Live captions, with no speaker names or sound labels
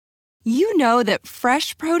you know that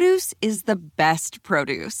fresh produce is the best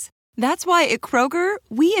produce. That's why at Kroger,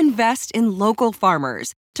 we invest in local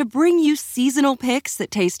farmers to bring you seasonal picks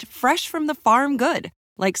that taste fresh from the farm good,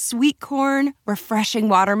 like sweet corn, refreshing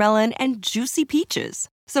watermelon, and juicy peaches.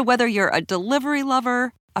 So whether you're a delivery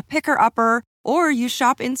lover, a picker-upper, or you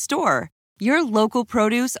shop in-store, your local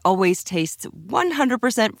produce always tastes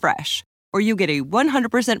 100% fresh, or you get a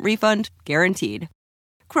 100% refund guaranteed.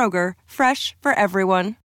 Kroger, fresh for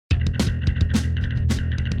everyone.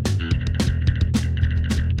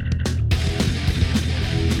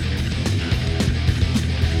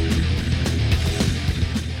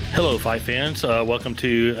 Hello, Fight fans. Welcome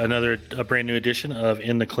to a brand new edition of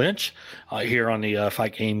In the Clinch here on the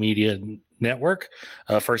Fight Game Media Network.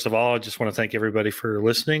 First of all, I just want to thank everybody for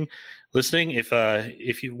listening.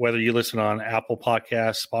 If you whether you listen on Apple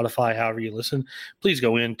Podcasts, Spotify, however you listen, please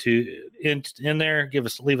go in there,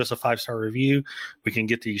 leave us a 5-star review. We can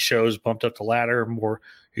get these shows bumped up the ladder,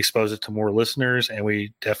 expose it to more listeners, and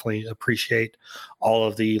we definitely appreciate all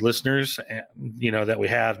of the listeners, that we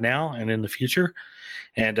have now and in the future.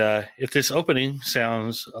 And if this opening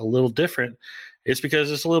sounds a little different, it's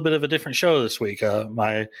because it's a little bit of a different show this week.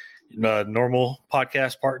 My normal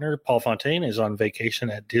podcast partner, Paul Fontaine, is on vacation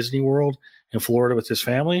at Disney World in Florida with his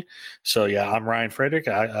family. So, I'm Ryan Frederick.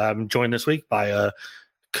 I'm joined this week by a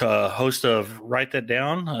host of Write That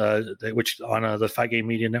Down, which on the Fight Game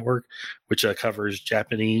Media Network, which covers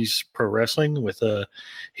Japanese pro wrestling.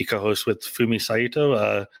 He co-hosts with Fumi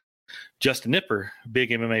Saito. Justin Nipper, big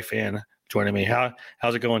MMA fan, joining me.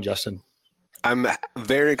 How's it going, Justin? I'm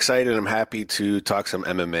very excited. I'm happy to talk some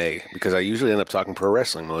MMA because I usually end up talking pro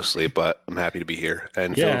wrestling mostly, but I'm happy to be here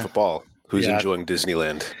and Phil Football, who's enjoying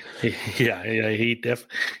Disneyland.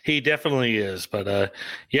 He definitely is. But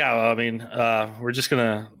we're just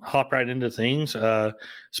gonna hop right into things.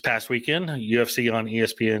 This past weekend, UFC on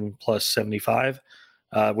ESPN Plus 75.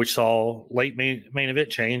 Which saw late main event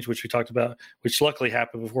change, which we talked about, which luckily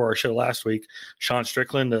happened before our show last week. Sean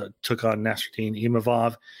Strickland took on Nasruddin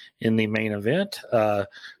Imavov in the main event.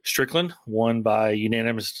 Strickland won by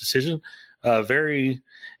unanimous decision.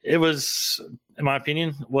 It was, in my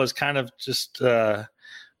opinion, was kind of just, I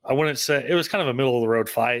wouldn't say, it was kind of a middle of the road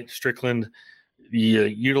fight. Strickland,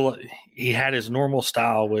 he had his normal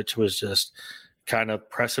style, which was just kind of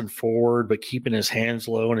pressing forward, but keeping his hands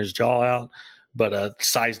low and his jaw out. But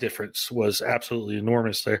size difference was absolutely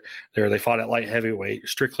enormous there. They fought at light heavyweight.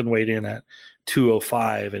 Strickland weighed in at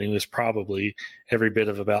 205, and he was probably every bit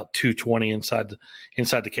of about 220 inside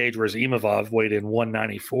the cage, whereas Imavov weighed in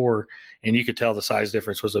 194, and you could tell the size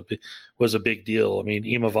difference was a big deal. I mean,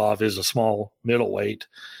 Imavov is a small middleweight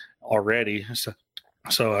already, so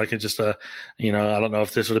I could just, I don't know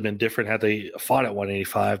if this would have been different had they fought at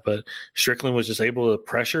 185, but Strickland was just able to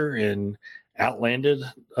pressure and outlanded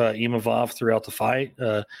Imavov throughout the fight.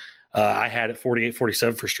 I had it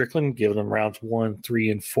 48-47 for Strickland, giving them rounds 1,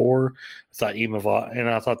 3, and 4.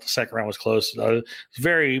 I thought the second round was close. It's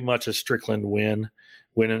very much a Strickland win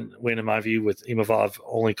in my view, with Imavov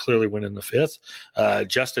only clearly winning the fifth.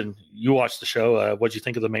 Justin, you watched the show. What'd you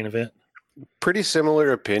think of the main event? Pretty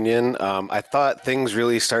similar opinion. I thought things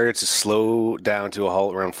really started to slow down to a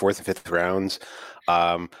halt around fourth and fifth rounds.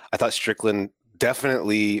 I thought Strickland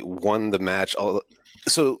definitely won the match.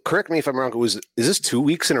 So correct me if I'm wrong. Is this 2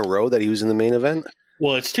 weeks in a row that he was in the main event?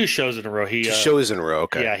 Well, it's 2 shows in a row. Two shows in a row.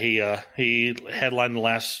 Okay. Yeah, he headlined the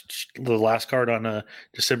last card on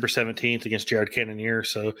December 17th against Jared Cannonier.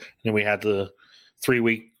 So then we had the 4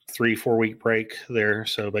 week break there.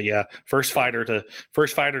 So, but yeah, first fighter to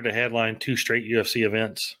headline 2 straight UFC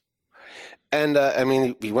events. And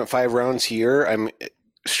he went 5 rounds here.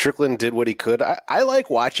 Strickland did what he could. I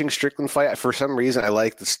like watching Strickland fight. For some reason, I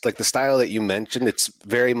like this, like the style that you mentioned. It's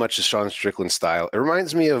very much a Sean Strickland style. It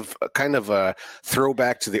reminds me of kind of a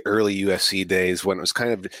throwback to the early UFC days when it was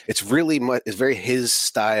it's very his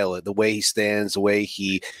style, the way he stands, the way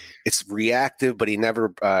it's reactive, but he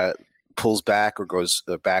never pulls back or goes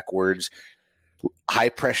backwards. High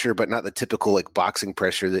pressure, but not the typical like boxing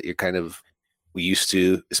pressure that you're kind of used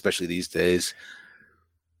to, especially these days.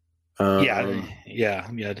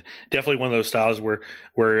 Definitely one of those styles where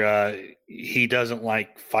he doesn't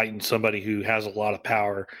like fighting somebody who has a lot of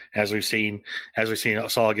power, as we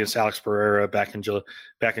saw against Alex Pereira back in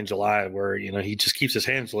July, where he just keeps his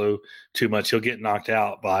hands low too much. He'll get knocked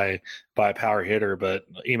out by a power hitter, but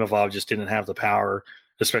Imavov just didn't have the power,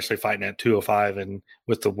 especially fighting at 205 and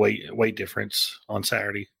with the weight difference on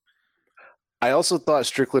Saturday. I also thought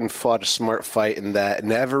Strickland fought a smart fight in that it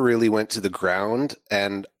never really went to the ground,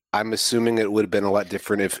 and I'm assuming it would have been a lot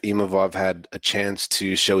different if Imavov had a chance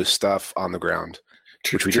to show his stuff on the ground.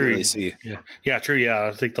 which we didn't really see. Yeah, true. Yeah,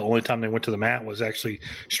 I think the only time they went to the mat was actually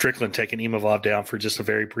Strickland taking Imavov down for just a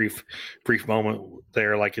very brief moment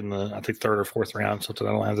there, like in the, I think, third or fourth round, something.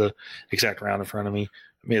 I don't have the exact round in front of me.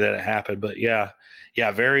 Maybe that it happened, but yeah,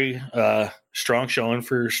 very strong showing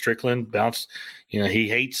for Strickland. Bounced, he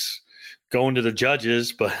hates going to the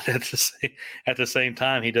judges, but at the same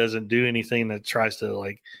time, he doesn't do anything that tries to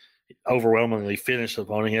like overwhelmingly finish the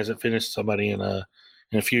opponent. He hasn't finished somebody in a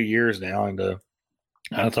few years now, and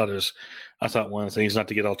I thought one of the things, not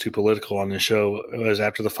to get all too political on this show, was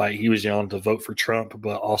after the fight he was yelling to vote for Trump,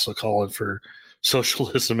 but also calling for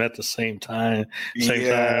socialism at the same time,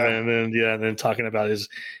 and then talking about his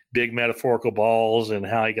big metaphorical balls and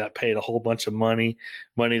how he got paid a whole bunch of money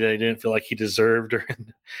that he didn't feel like he deserved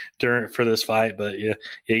during for this fight. But you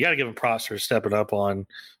got to give him props for stepping up on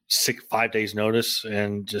 5 days notice,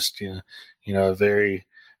 and just a very,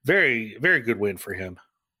 very, very good win for him.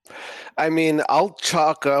 I mean, I'll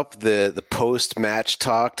chalk up the post-match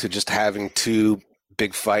talk to just having two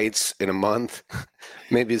big fights in a month.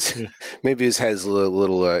 maybe his head's a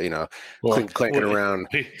little clanking around.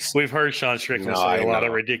 We've heard Sean Strickland say a lot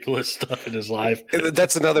of ridiculous stuff in his life.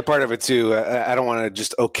 That's another part of it too. I don't want to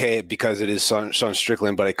just okay it because it is Sean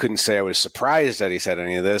Strickland, but I couldn't say I was surprised that he said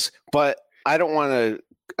any of this. But I don't want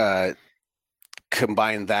to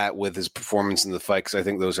combine that with his performance in the fight, because I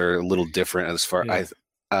think those are a little different as far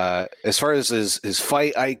as his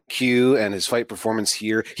fight IQ and his fight performance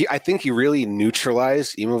here. I think he really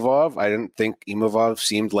neutralized Imavov. I didn't think Imavov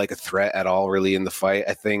seemed like a threat at all really in the fight.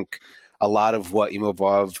 I think a lot of what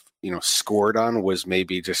Imavov, scored on was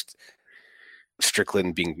maybe just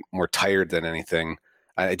Strickland being more tired than anything.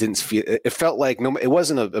 I didn't feel it felt like it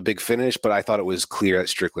wasn't a big finish, but I thought it was clear that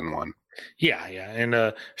Strickland won. Yeah,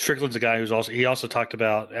 and Strickland's a guy who's also talked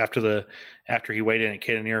about after he weighed in at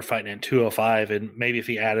Cannonier fighting at 205, and maybe if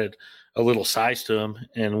he added a little size to him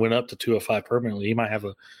and went up to 205 permanently, he might have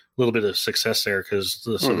a little bit of success there, because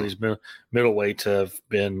some of these middleweights have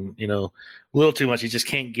been a little too much. He just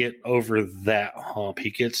can't get over that hump.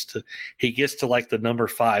 He gets to like the number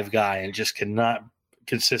 5 guy and just cannot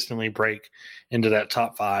consistently break into that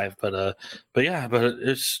top 5. But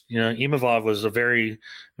it's Imavov was a very,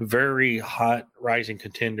 very hot rising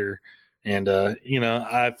contender, and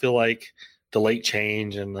I feel like the late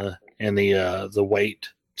change and the weight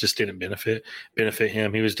just didn't benefit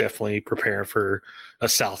him. He was definitely preparing for a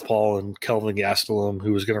southpaw and Kelvin Gastelum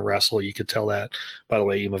who was going to wrestle. You could tell that by the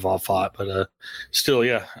way Imavov fought, but still,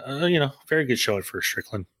 very good showing for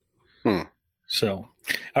Strickland. So,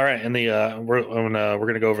 all right, and we're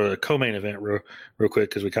going to go over the co-main event real quick,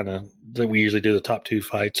 because we usually do the top 2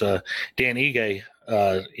 fights. Dan Ige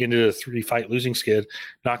ended a 3-fight losing skid,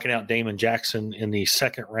 knocking out Damon Jackson in the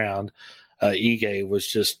second round. Ige was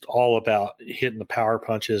just all about hitting the power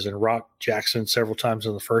punches and rocked Jackson several times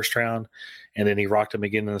in the first round, and then he rocked him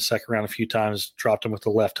again in the second round a few times, dropped him with the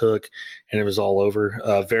left hook, and it was all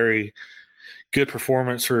over. Very good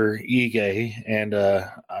performance for Ige, and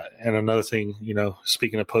another thing,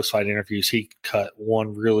 speaking of post-fight interviews, he cut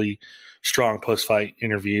one really strong post-fight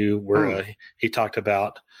interview where he talked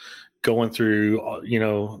about going through,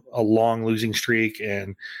 a long losing streak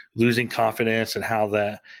and losing confidence, and how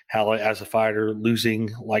as a fighter losing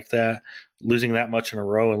that much in a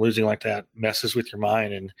row and losing like that messes with your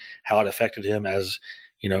mind, and how it affected him as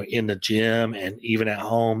in the gym and even at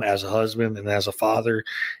home as a husband and as a father,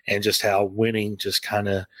 and just how winning just kind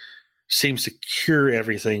of seems to cure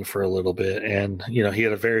everything for a little bit. And, he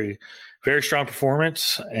had a very, very strong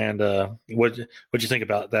performance. And what'd you think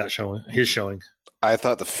about that his showing? I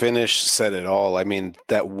thought the finish said it all. I mean,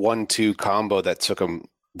 that 1-2 combo that took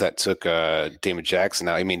Damon Jackson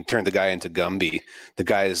out, turned the guy into Gumby. The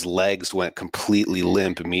guy's legs went completely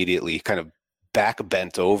limp immediately, kind of back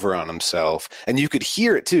bent over on himself, and you could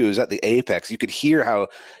hear it too. It was at the apex. You could hear how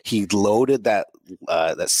he loaded that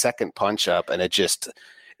second punch up, and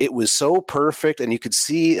it was so perfect, and you could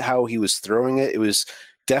see how he was throwing it. It was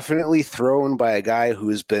definitely thrown by a guy who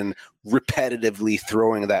has been repetitively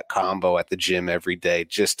throwing that combo at the gym every day.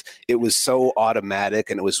 Just, it was so automatic,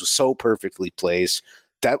 and it was so perfectly placed.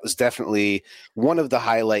 That was definitely one of the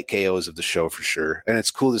highlight KOs of the show for sure. And it's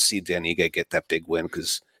cool to see Dan Ige get that big win,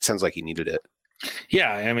 because it sounds like he needed it.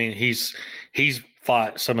 Yeah, he's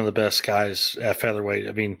fought some of the best guys at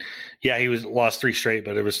featherweight. He lost 3 straight,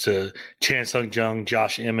 but it was to Chan Sung Jung,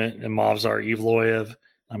 Josh Emmett, and Movsar Evloev.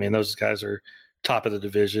 Those guys are top of the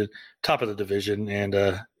division,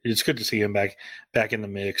 and it's good to see him back in the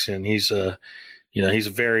mix. And he's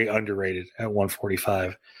very underrated at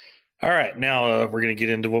 145. All right, now we're going to get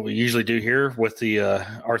into what we usually do here with the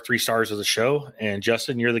our 3 stars of the show. And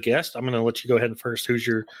Justin, you're the guest. I'm going to let you go ahead and first. Who's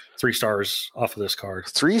your 3 stars off of this card?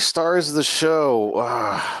 3 stars of the show.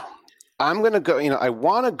 I'm going to go, I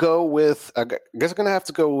want to go with, I guess I'm going to have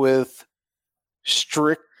to go with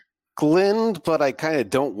Strickland, but I kind of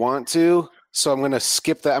don't want to. So I'm going to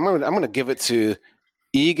skip that. I'm going to give it to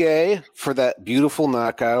Ige for that beautiful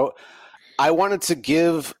knockout. I wanted to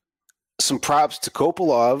give some props to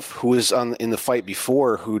Kopylov, who was in the fight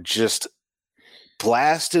before, who just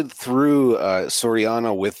blasted through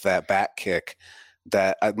Soriano with that back kick.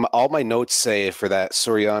 That all my notes say for that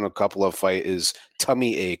Soriano Kopylov fight is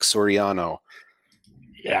tummy ache Soriano.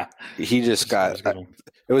 Yeah, he just got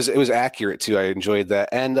it was accurate too. I enjoyed that,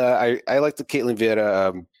 and I like the Caitlin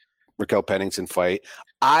Vieira Raquel Pennington fight.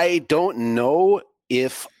 I don't know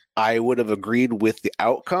if I would have agreed with the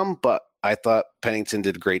outcome, but I thought Pennington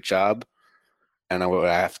did a great job, and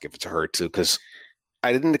I have to give it to her too because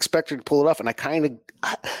I didn't expect her to pull it off, and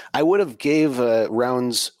I would have gave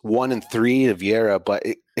rounds 1 and 3 to Vieira, but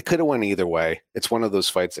it could have went either way. It's one of those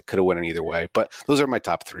fights that could have went in either way. But those are my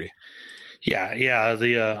top 3. Yeah.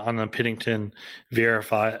 The on the Pennington Vieira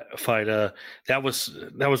fight, that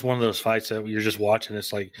was one of those fights that you're just watching.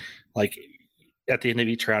 It's like at the end of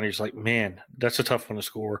each round, you're just like, man, that's a tough one to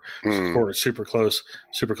score. Score it super close.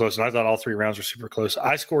 And I thought all 3 rounds were super close.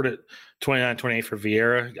 I scored it 29-28 for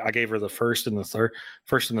Vieira. I gave her the first and the third.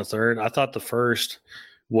 I thought the first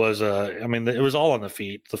was it was all on the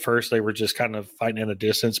feet. The first, they were just kind of fighting in a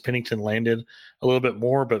distance. Pennington landed a little bit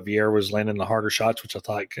more, but Vieira was landing the harder shots, which I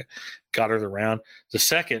thought got her the round. The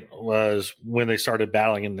second was when they started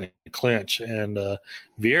battling in the clinch, and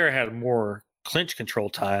Vieira had more clinch control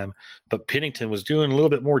time, but Pennington was doing a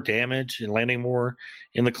little bit more damage and landing more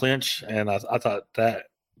in the clinch, and I thought that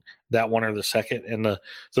won her the second, and the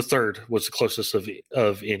third was the closest of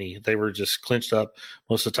any. They were just clinched up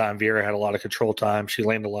most of the time. Vieira had a lot of control time. She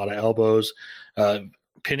landed a lot of elbows.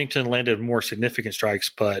 Pennington landed more significant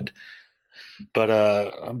strikes, but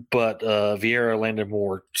Vieira landed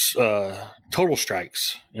more total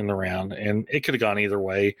strikes in the round, and it could have gone either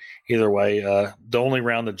way. The only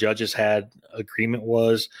round the judges had agreement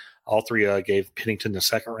was all 3 gave Pennington the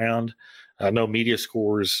second round. No media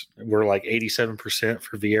scores were like 87%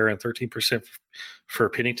 for Vieira and 13% for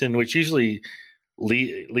Pennington, which usually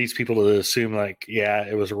leads people to assume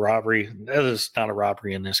it was a robbery. That is not a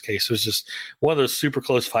robbery in this case. It was just one of those super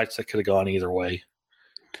close fights that could have gone either way.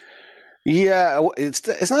 Yeah,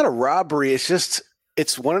 it's not a robbery. It's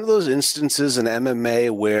one of those instances in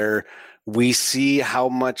MMA where we see how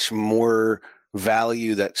much more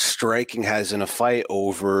value that striking has in a fight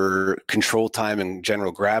over control time and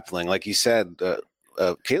general grappling. Like you said,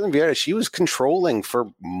 Caitlin Vieira, she was controlling for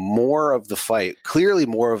more of the fight, clearly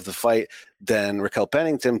more of the fight than Raquel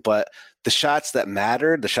Pennington, but the shots that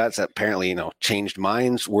mattered, the shots that apparently, changed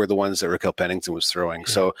minds were the ones that Raquel Pennington was throwing.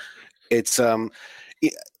 Yeah.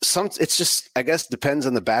 So it's just, I guess, depends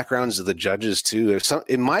on the backgrounds of the judges too.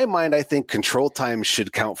 In my mind, I think control time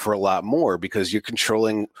should count for a lot more because you're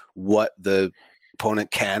controlling what the opponent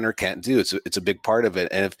can or can't do. It's a big part of it.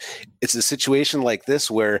 And if it's a situation like this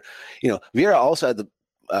where, Vieira also had the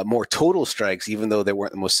more total strikes, even though they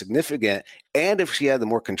weren't the most significant. And if she had the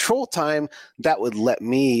more control time, that would let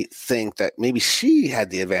me think that maybe she had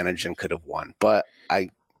the advantage and could have won. But I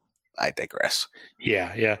digress.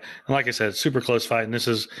 Yeah. And like I said, super close fight. And this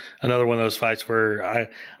is another one of those fights where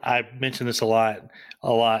I mentioned this a lot,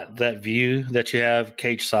 that view that you have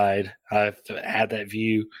cage side. I've had that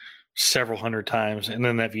view several hundred times. And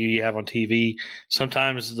then that view you have on TV,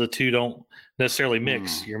 sometimes the two don't necessarily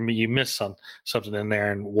mix. You miss something in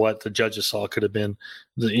there, and what the judges saw could have been,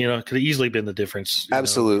 could have easily been the difference.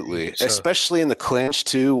 Absolutely. So, especially in the clinch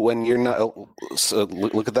too, when you're not, so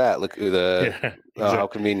look at that. Look at exactly. How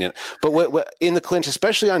convenient. But what in the clinch,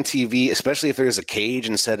 especially on TV, especially if there's a cage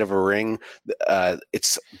instead of a ring,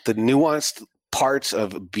 it's the nuanced parts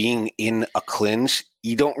of being in a clinch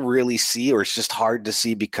you don't really see, or it's just hard to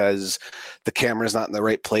see because the camera's not in the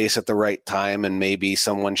right place at the right time, and maybe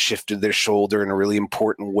someone shifted their shoulder in a really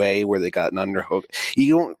important way where they got an underhook.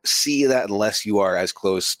 You don't see that unless you are as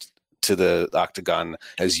close to the octagon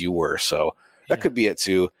as you were. So that could be it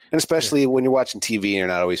too. And especially when you're watching TV and you're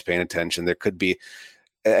not always paying attention, there could be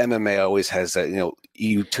MMA always has that,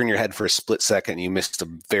 you turn your head for a split second and you missed a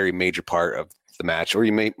very major part of the match, or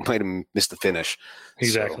you might have missed the finish.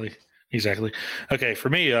 Exactly. So. Exactly. Okay, for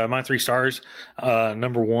me, my 3 stars.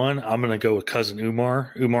 Number 1, I'm going to go with cousin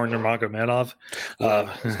Umar Nurmagomedov.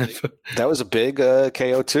 That was a big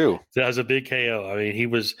KO too. That was a big KO. I mean, he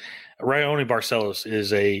was Raoni Barcelos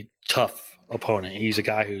is a tough opponent. He's a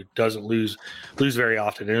guy who doesn't lose very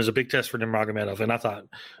often. And it was a big test for Nurmagomedov. And I thought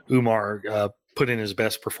Umar put in his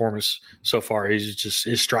best performance so far. His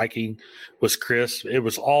striking was crisp. It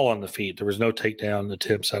was all on the feet. There was no takedown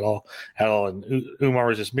attempts at all. And Umar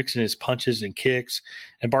was just mixing his punches and kicks.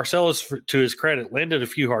 And Barcelos, to his credit, landed a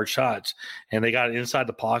few hard shots, and they got it inside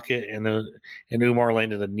the pocket. And Umar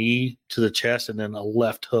landed a knee to the chest and then a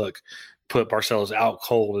left hook, put Barcelos out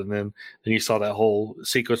cold. And then you saw that whole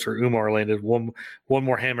sequence where Umar landed one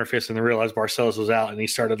more hammer fist and then realized Barcelos was out, and he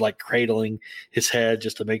started like cradling his head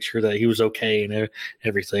just to make sure that he was okay and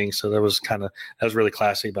everything. So that was really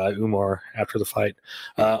classy by Umar after the fight.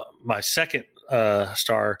 My second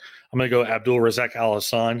star, I'm going to go Abdul Razak Al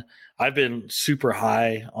Hassan. I've been super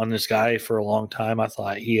high on this guy for a long time. I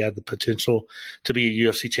thought he had the potential to be a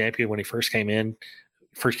UFC champion when he first came in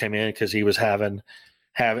because he was having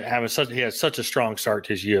such a strong start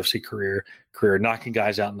to his UFC career, knocking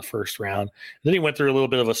guys out in the first round. And then he went through a little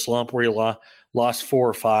bit of a slump where he lost 4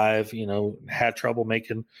 or 5, had trouble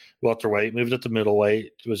making welterweight, moved up to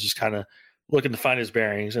middleweight, was just kind of looking to find his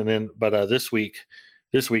bearings. And then, but this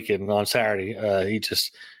weekend on Saturday,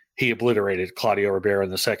 he obliterated Claudio Ribeiro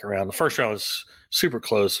in the second round. The first round was super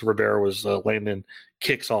close. Ribeiro was landing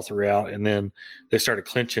kicks all throughout, and then they started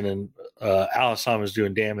clinching, and Al Hassan was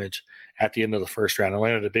doing damage at the end of the first round. It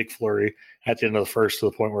landed a big flurry at the end of the first, to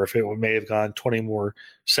the point where if it may have gone 20 more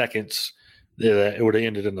seconds, it would have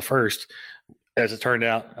ended in the first. As it turned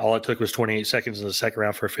out, all it took was 28 seconds in the second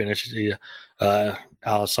round for a finish. Al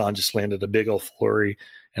Hassan just landed a big old flurry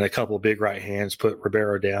and a couple of big right hands, put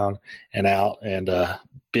Ribeiro down and out, and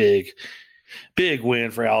big win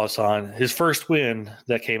for Al Hassan. His first win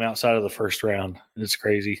that came outside of the first round. It's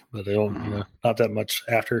crazy, but they don't, not that much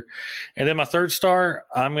after. And then my third star,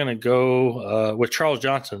 I'm going to go with Charles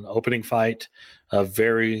Johnson, opening fight. A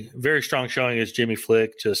very, very strong showing against Jimmy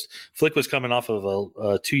Flick. Flick was coming off of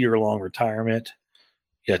a 2-year-long retirement.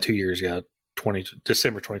 Yeah, 2 years. Yeah,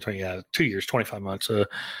 December 2020. Yeah, 2 years, 25 months.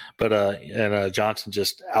 But Johnson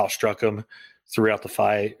just outstruck him throughout the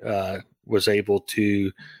fight. Was able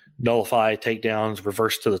to nullify takedowns,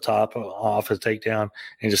 reverse to the top off a takedown,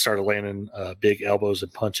 and just started landing big elbows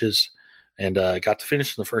and punches, and got to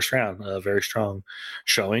finish in the first round. Very strong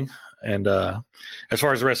showing. And as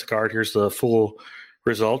far as the rest of the card, here's the full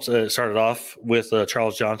results. It started off with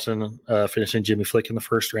Charles Johnson finishing Jimmy Flick in the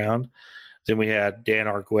first round. Then we had Dan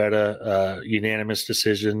Argueta, unanimous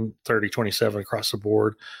decision, 30-27 across the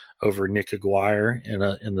board over Nick Aguirre in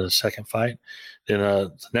the second fight. Then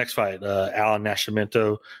the next fight, Alan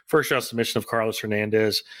Nascimento, first round submission of Carlos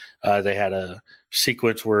Hernandez. They had a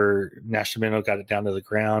sequence where Nascimento got it down to the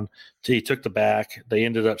ground. He took the back. They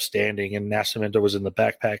ended up standing, and Nascimento was in the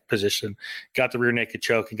backpack position, got the rear naked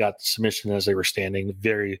choke, and got the submission as they were standing.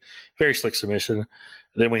 Very, very slick submission.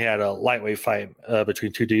 Then we had a lightweight fight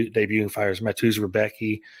between two debuting fighters, Mateusz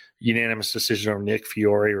Rebecki, unanimous decision over Nick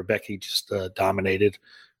Fiore. Rebecki just dominated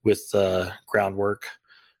with groundwork.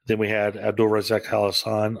 Then we had Abdul Razak Al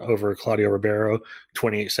Hassan over Claudio Ribeiro,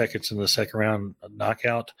 28 seconds in the second round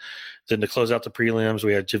knockout. Then to close out the prelims,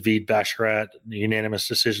 we had Javid Basharat, unanimous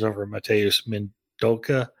decision over Mateus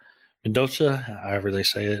Mendoza, however they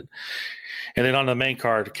say it. And then on the main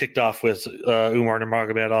card, kicked off with Umar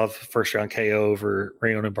Nurmagomedov, first round KO over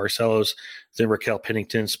Rayon Barcelos. Then Raquel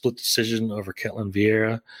Pennington, split decision over Ketlin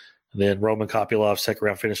Vieira. And then Roman Kopylov, second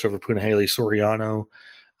round finish over Punahele Soriano.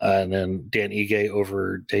 And then Dan Ige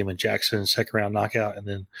over Damon Jackson, second round knockout. And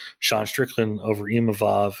then Sean Strickland over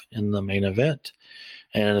Imavov in the main event.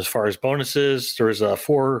 And as far as bonuses, there was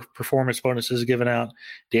 4 performance bonuses given out.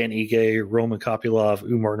 Dan Ige, Roman Kopylov,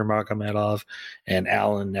 Umar Nurmagomedov, and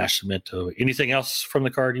Alan Nascimento. Anything else from the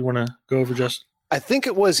card you want to go over, Justin? I think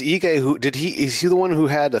it was Ige is he the one who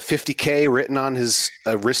had a 50K written on his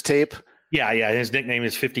wrist tape? Yeah. His nickname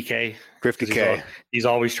is 50K. 50K. He's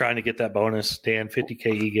always trying to get that bonus. Dan, 50K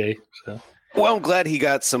Ige. So. Well, I'm glad he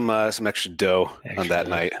got some extra dough on that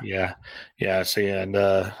night. Yeah. So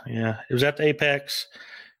it was at the Apex.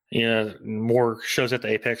 More shows at the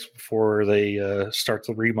Apex before they start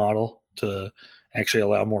the remodel to actually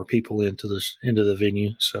allow more people into the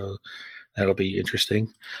venue. So that'll be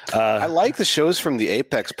interesting. I like the shows from the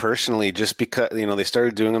Apex personally, just because they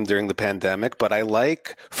started doing them during the pandemic. But I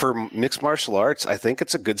like, for mixed martial arts, I think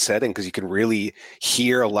it's a good setting because you can really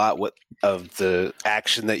hear a lot of the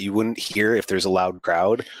action that you wouldn't hear if there's a loud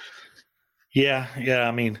crowd. Yeah.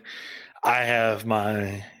 I mean, I have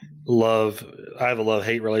a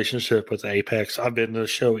love-hate relationship with the Apex. I've been to the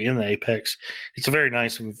show in the Apex. It's very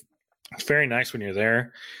nice when you're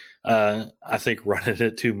there. I think running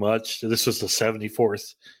it too much. This was the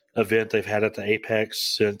 74th event they've had at the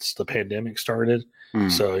Apex since the pandemic started.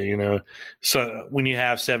 So, so when you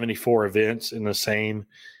have 74 events in the same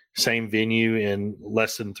venue in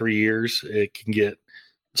less than 3 years, it can get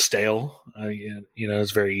stale.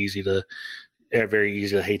 It's very easy to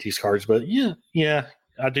hate these cards, but yeah,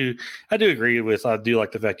 I do agree with. I do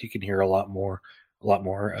like the fact you can hear a lot more.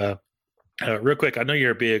 Real quick, I know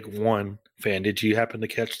you're a big One fan. Did you happen to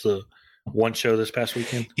catch the One show this past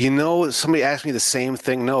weekend? Somebody asked me the same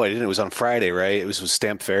thing. No, I didn't. It was on Friday, right? It was with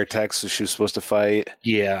Stamp Fairtex, so she was supposed to fight.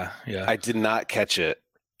 Yeah. I did not catch it.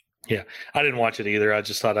 Yeah, I didn't watch it either. I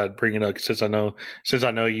just thought I'd bring it up since I know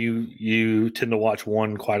you tend to watch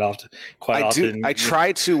One quite often. Do. I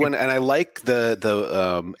try to and I like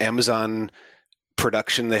the Amazon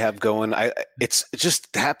production they have going. It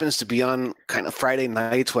just happens to be on kind of Friday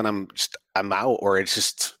nights when I'm out, or it's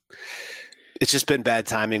just been bad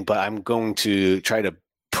timing. But I'm going to try to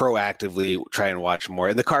proactively try and watch more.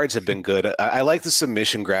 And the cards have been good. I like the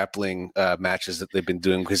submission grappling matches that they've been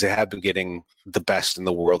doing because they have been getting the best in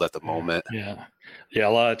the world at the moment. Yeah. A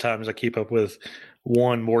lot of times I keep up with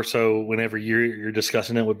One more so whenever you're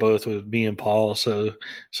discussing it with me and Paul. So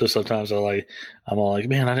sometimes I'm all like,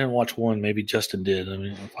 man, I didn't watch One. Maybe Justin did. I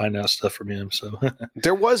mean, I'll find out stuff from him. So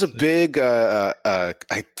there was a big, I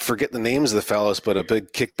forget the names of the fellows, but a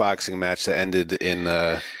big kickboxing match that ended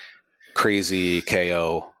in crazy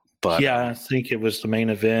KO. But yeah, I think it was the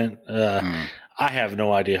main event. I have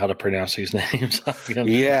no idea how to pronounce these names.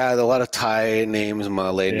 Yeah, a lot of Thai names,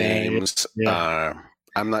 Malay names. Yeah.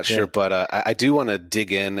 I'm not sure, but I do want to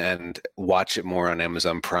dig in and watch it more on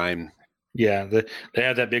Amazon Prime. Yeah, they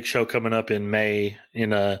have that big show coming up in May in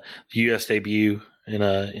the U.S. debut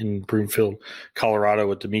in Broomfield, Colorado,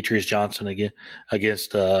 with Demetrius Johnson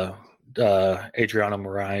against Adriano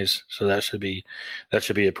Moraes. So that should be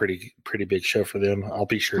a pretty big show for them. I'll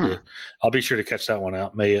be sure to catch that one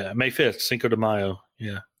out. May 5th, Cinco de Mayo.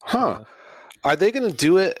 Yeah. Huh. Are they going to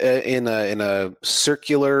do it in a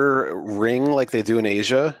circular ring like they do in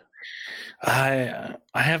Asia? I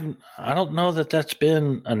don't know that's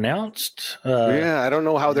been announced. I don't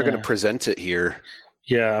know how they're going to present it here.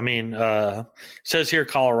 Yeah, I mean, it says here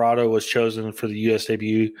Colorado was chosen for the U.S.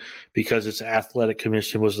 debut because its athletic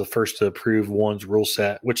commission was the first to approve One's rule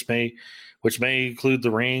set, which may include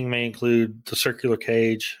the ring, may include the circular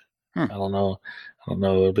cage. I don't know.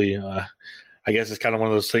 It'll be. I guess it's kind of one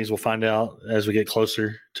of those things we'll find out as we get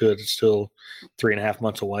closer to it. It's still 3.5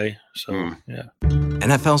 months away. So, yeah.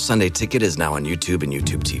 NFL Sunday Ticket is now on YouTube and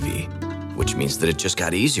YouTube TV, which means that it just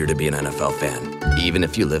got easier to be an NFL fan, even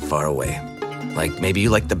if you live far away. Like maybe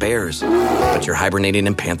you like the Bears, but you're hibernating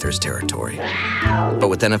in Panthers territory. But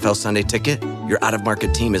with NFL Sunday Ticket, your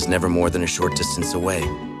out-of-market team is never more than a short distance away.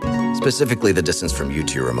 Specifically, the distance from you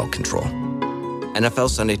to your remote control.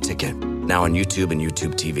 NFL Sunday Ticket, now on YouTube and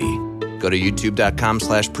YouTube TV. Go to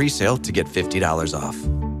youtube.com/presale to get $50 off.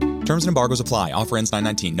 Terms and embargoes apply. Offer ends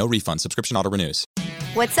 9/19. No refund. Subscription auto renews.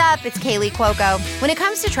 What's up? It's Kaylee Cuoco. When it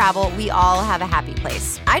comes to travel, we all have a happy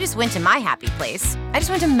place. I just went to my happy place. I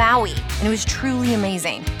just went to Maui, and it was truly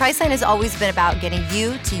amazing. Priceline has always been about getting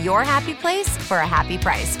you to your happy place for a happy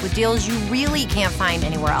price with deals you really can't find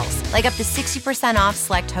anywhere else. Like up to 60% off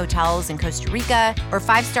select hotels in Costa Rica or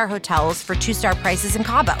 5-star hotels for 2-star prices in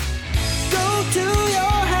Cabo. Go to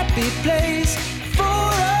your happy place for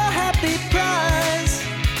a happy price.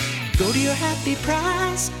 Go to your happy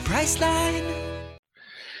price, Priceline.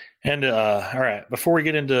 And all right, before we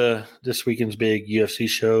get into this weekend's big UFC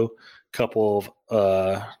show, a couple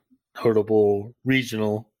of notable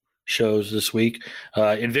regional shows this week.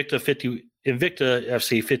 Invicta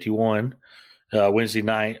FC 51 Wednesday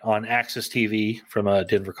night on Access TV from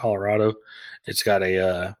Denver, Colorado. It's got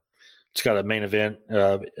a main event,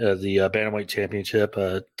 the Bantamweight Championship,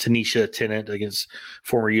 Tanisha Tennant against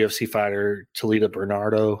former UFC fighter Talita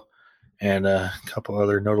Bernardo, and a couple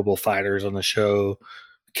other notable fighters on the show.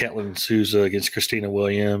 Ketlin Souza against Christina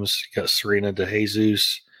Williams. You got Serena De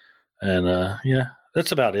Jesus. And,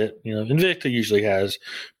 that's about it. Invicta usually has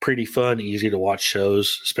pretty fun, easy to watch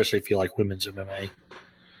shows, especially if you like women's MMA.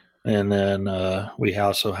 And then we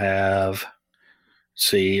also have,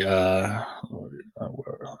 I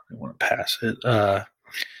want to pass it. The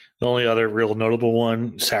only other real notable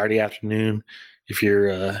one, Saturday afternoon, if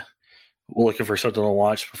you're looking for something to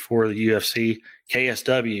watch before the UFC,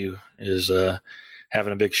 KSW is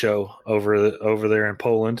having a big show over there in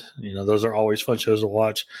Poland. Those are always fun shows to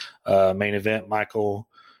watch. Main event, Michael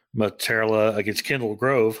Materla against Kendall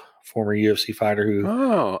Grove, former UFC fighter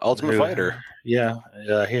Ultimate Fighter. Yeah,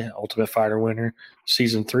 Ultimate Fighter winner,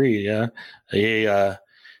 season 3. Yeah, he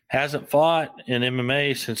hasn't fought in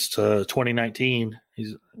MMA since 2019.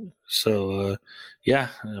 He's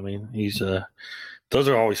those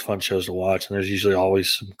are always fun shows to watch, and there's usually always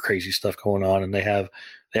some crazy stuff going on, and they have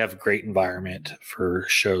a great environment for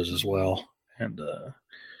shows as well. And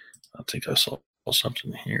I think I saw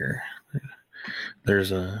something here.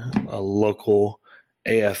 There's a local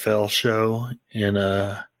AFL show in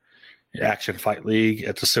Action Fight League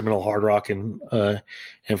at the Seminole Hard Rock in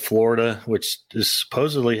Florida, which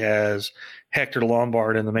supposedly has Hector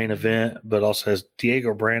Lombard in the main event, but also has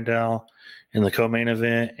Diego Brandao in the co-main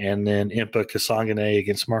event, and then Impa Kasangane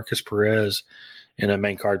against Marcus Perez in a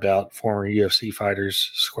main card bout, former UFC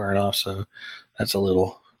fighters squaring off. So that's a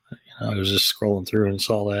little, I was just scrolling through and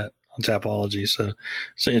saw that on Tapology. So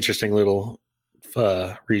it's an interesting little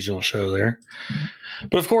regional show there.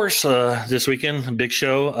 But of course, this weekend, a big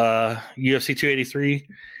show, UFC 283.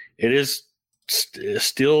 It is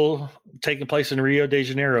still taking place in Rio de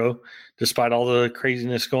Janeiro, despite all the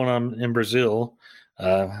craziness going on in Brazil.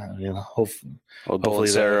 Hopefully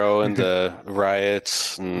Bolsonaro and the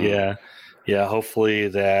riots. Yeah. Hopefully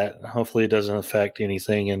it doesn't affect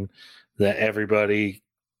anything, and that everybody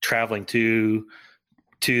traveling to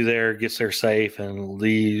there gets there safe, and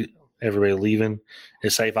everybody leaving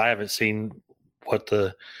is safe. I haven't seen what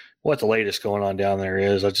the latest going on down there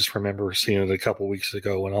is. I just remember seeing it a couple weeks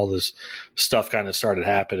ago when all this stuff kind of started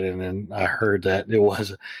happening, and I heard that it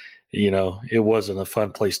wasn't a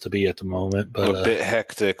fun place to be at the moment. But a bit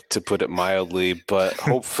hectic, to put it mildly. But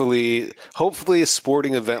hopefully a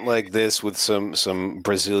sporting event like this with some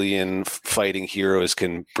Brazilian fighting heroes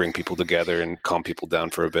can bring people together and calm people down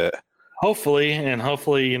for a bit. Hopefully,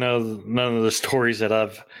 none of the stories that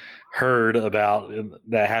I've heard about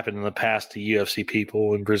that happened in the past to UFC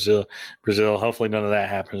people in Brazil. Hopefully none of that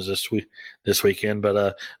happens this weekend.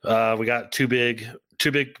 But we got two big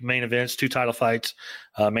main events, two title fights.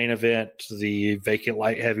 Main event, the vacant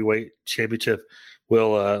light heavyweight championship.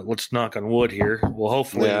 Let's knock on wood here. Well,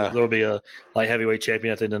 hopefully there'll be a light heavyweight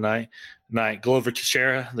champion at the end of the night. Glover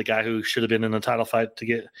Teixeira, the guy who should have been in the title fight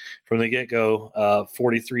from the get-go,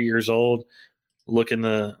 43 years old, looking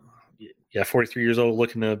to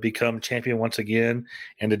become champion once again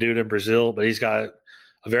and to do it in Brazil. But he's got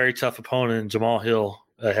a very tough opponent, Jamal Hill,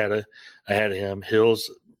 ahead of him. Hill's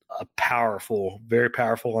very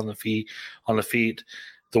powerful on the feet.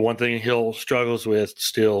 The one thing Hill struggles with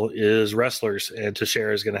still is wrestlers, and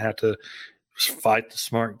Teixeira is going to have to fight the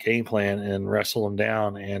smart game plan and wrestle him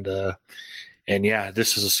down. And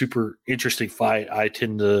this is a super interesting fight. I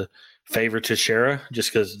tend to favor Teixeira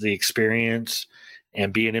just because the experience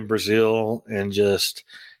and being in Brazil, and just,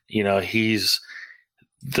 I feel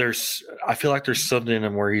like there's something in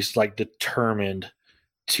him where he's like determined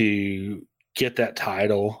to get that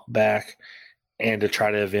title back and to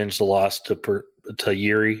try to avenge the loss to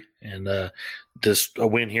Yuri. And just a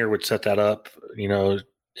win here would set that up,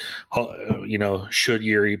 should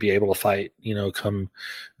Yuri be able to fight, come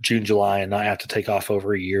June, July, and not have to take off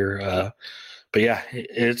over a year. But yeah,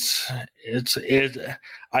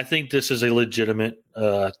 I think this is a legitimate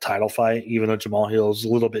title fight, even though Jamal Hill's a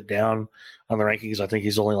little bit down on the rankings. I think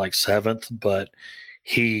he's only like 7th, but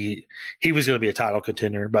he was going to be a title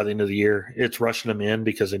contender by the end of the year. It's rushing him in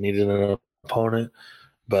because they needed an opponent.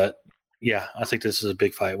 But yeah, I think this is a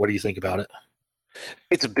big fight. What do you think about it?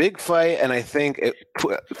 It's a big fight, and I think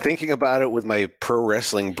thinking about it with my pro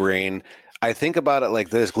wrestling brain, I think about it like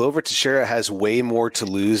this. Glover Teixeira has way more to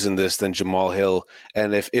lose in this than Jamal Hill.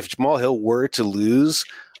 And if Jamal Hill were to lose,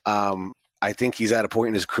 I think he's at a point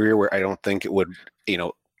in his career where I don't think it would,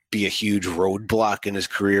 be a huge roadblock in his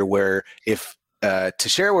career, where if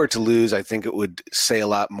Teixeira were to lose, I think it would say a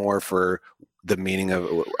lot more for the meaning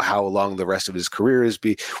of how long the rest of his career is.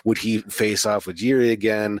 Would he face off with Yuri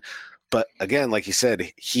again? But again, like you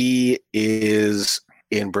said, he is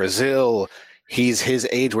in Brazil. He's his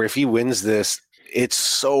age where if he wins this, it's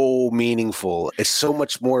so meaningful. It's so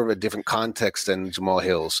much more of a different context than Jamal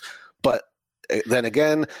Hill's. But then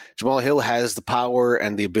again, Jamal Hill has the power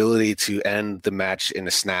and the ability to end the match in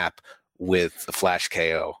a snap with a flash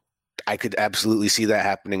KO. I could absolutely see that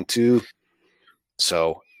happening too.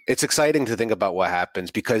 So it's exciting to think about what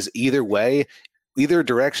happens, because either way, either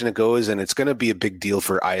direction it goes, and it's going to be a big deal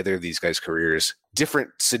for either of these guys' careers. Different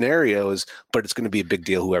scenarios, but it's going to be a big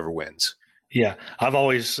deal whoever wins. Yeah, I've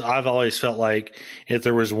always felt like if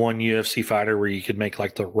there was one UFC fighter where you could make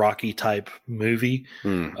like the Rocky type movie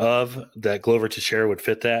of that, Glover Teixeira would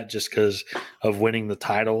fit that, just because of winning the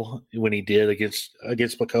title when he did against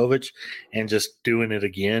Blachowicz, and just doing it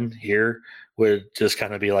again here would just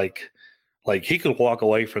kind of be like he could walk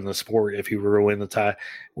away from the sport if he were to win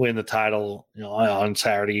the title, on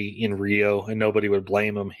Saturday in Rio, and nobody would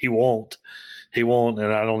blame him. He won't,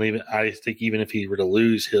 and I think even if he were to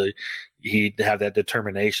lose, he'd have that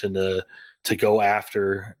determination to go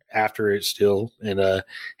after it still. And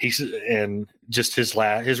and just his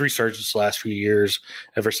resurgence the last few years,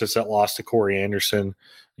 ever since that loss to Corey Anderson,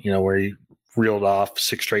 where he reeled off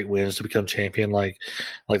 6 straight wins to become champion, like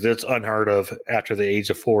that's unheard of after the age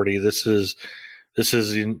of 40. This is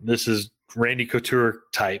Randy Couture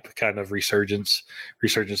type kind of resurgence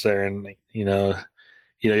there. And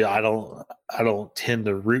I don't tend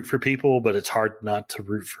to root for people, but it's hard not to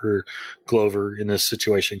root for Glover in this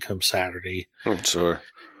situation come Saturday. Sure.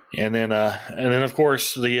 And then of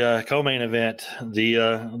course the co-main event,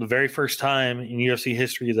 the very first time in UFC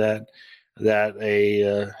history that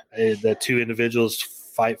two individuals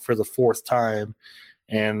fight for the fourth time,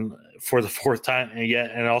 and also for the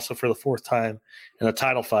fourth time in a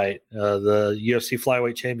title fight, the UFC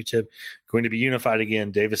Flyweight Championship going to be unified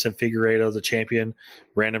again. Davison Figueiredo, the champion,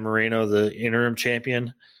 Brandon Moreno, the interim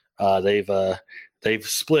champion. They've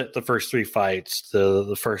split the first 3 fights.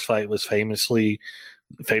 The first fight was famously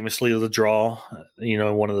the draw.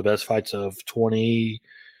 One of the best fights of 20.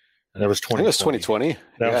 That was 2020. I think it was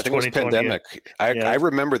 2020. I think it was pandemic. I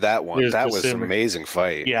remember that one. That was an amazing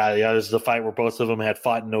fight. Yeah, it was the fight where both of them had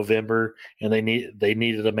fought in November, and they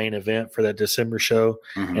needed a main event for that December show,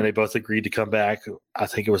 and they both agreed to come back. I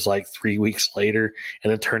think it was like 3 weeks later,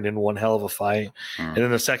 and it turned into one hell of a fight. And then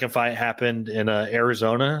the second fight happened in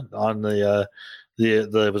Arizona on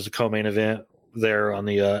it was a co-main event there on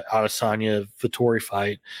the Adesanya Vettori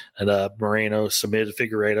fight, and Moreno submitted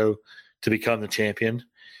Figueiredo to become the champion.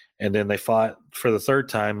 And then they fought for the third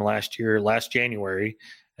time last January,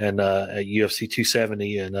 and at UFC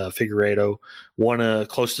 270, and Figueiredo won a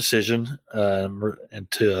close decision and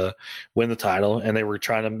to win the title. And they were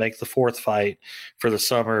trying to make the fourth fight for the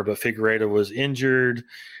summer, but Figueiredo was injured,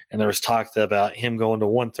 and there was talk about him going to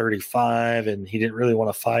 135, and he didn't really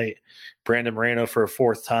want to fight Brandon Moreno for a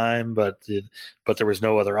fourth time, but there was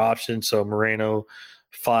no other option. So Moreno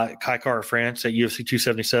fought Kai Kara France at UFC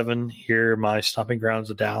 277 here, my stomping grounds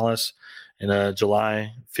of Dallas in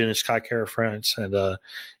July. Finished Kai Kara France, and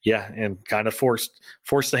and kind of forced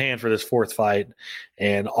the hand for this fourth fight.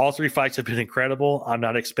 And all 3 fights have been incredible. I'm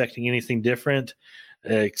not expecting anything different,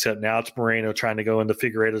 except now it's Moreno trying to go into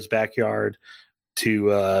Figueiredo's backyard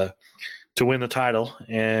to win the title.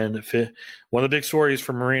 And one of the big stories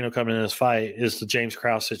for Moreno coming in this fight is the James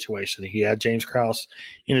Krause situation. He had James Krause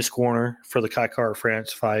in his corner for the Kai Kara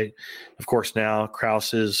France fight. Of course, now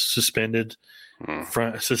Krause is suspended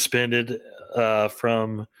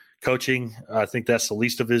from coaching. I think that's the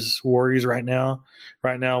least of his worries right now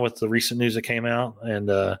with the recent news that came out.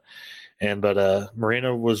 But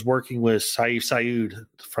Moreno was working with Saif Saud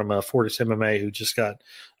from Fortis MMA, who just got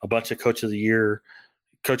a bunch of Coach of the Year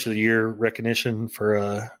recognition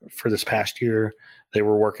for this past year. They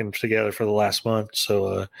were working together for the last month.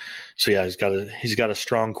 So yeah, he's got a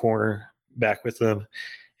strong corner back with them.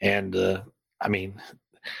 And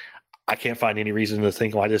I can't find any reason to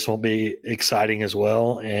think why this won't be exciting as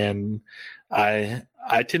well. And I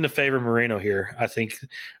tend to favor Moreno here. I think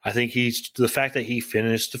he's the fact that he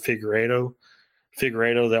finished Figueiredo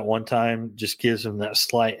that one time just gives him that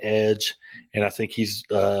slight edge. And I think he's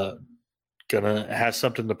gonna have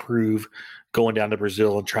something to prove going down to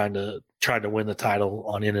Brazil and trying to win the title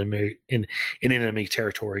on enemy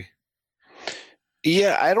territory.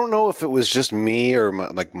 Yeah, I don't know if it was just me or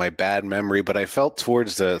my bad memory, but I felt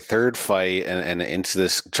towards the third fight and into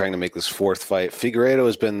this trying to make this fourth fight, Figueiredo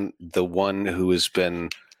has been the one who has been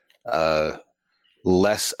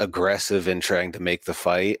less aggressive in trying to make the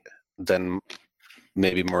fight than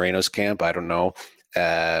maybe Moreno's camp. I don't know.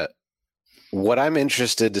 What I'm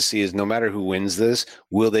interested to see is no matter who wins this,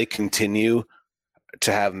 will they continue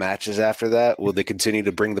to have matches after that? Will they continue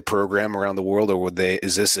to bring the program around the world, or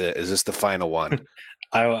is this the final one?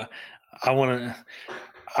 I want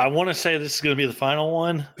to say this is going to be the final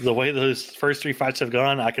one. The way those first 3 fights have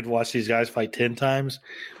gone, I could watch these guys fight 10 times,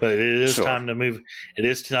 but it is time to move. It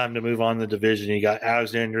is time to move on the division. You got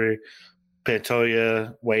Alexander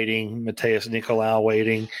Pantoja waiting, Mateus Nicolau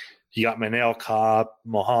waiting. You got Manel Kape,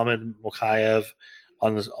 Mohamed Mokaev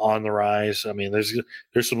on the rise. I mean, there's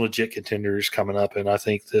some legit contenders coming up, and I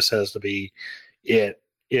think this has to be it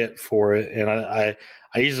for it. And I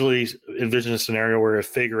easily envision a scenario where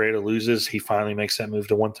if Figueiredo loses, he finally makes that move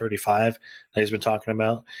to 135 that he's been talking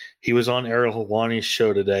about. He was on Ariel Helwani's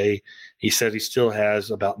show today. He said he still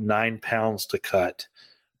has about 9 pounds to cut,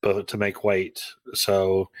 but to make weight.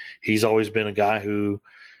 So he's always been a guy who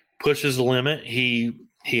pushes the limit. He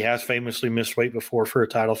has famously missed weight before for a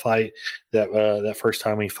title fight. That first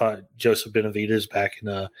time he fought Joseph Benavidez back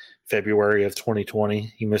in February of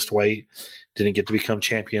 2020, he missed weight, didn't get to become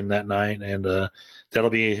champion that night, and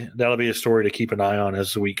that'll be a story to keep an eye on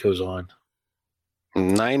as the week goes on.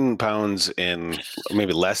 9 pounds in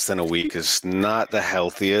maybe less than a week is not the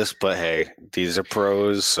healthiest, but hey, these are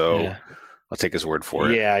pros, so Yeah. I'll take his word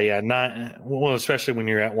for it. Yeah. Especially when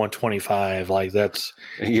you're at 125, like that's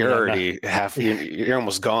You're already you're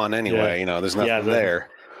almost gone anyway. There's nothing there.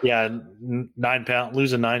 Yeah, 9 pounds,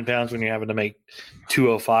 losing 9 pounds when you're having to make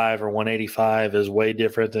 205 or 185 is way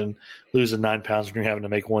different than losing 9 pounds when you're having to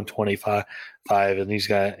make 125. And these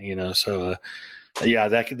guys, so yeah,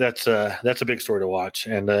 that's a big story to watch.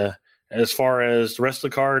 And as far as the rest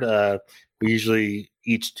of the card, we usually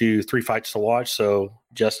each do 3 fights to watch. So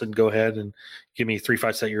Justin, go ahead and give me 3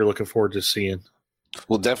 fights that you're looking forward to seeing.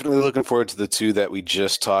 Well, definitely looking forward to the 2 that we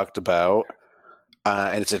just talked about.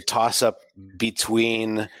 And it's a toss-up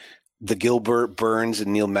between the Gilbert Burns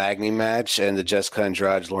and Neil Magny match and the Jessica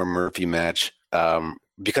Andrade Lauren Murphy match.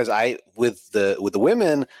 Because with the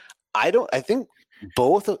women, I think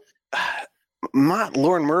both. Not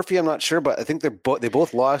Lauren Murphy, I'm not sure, but I think they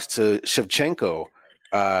both lost to Shevchenko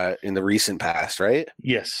in the recent past, right?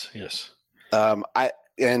 Yes.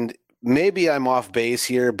 And maybe I'm off base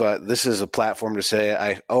here, but this is a platform to say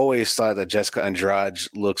I always thought that Jessica Andrade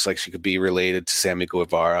looks like she could be related to Sammy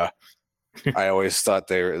Guevara. I always thought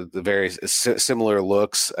they were the very similar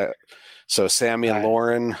looks. So Sammy and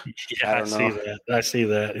Lauren, yeah, I see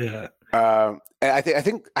that. Yeah. I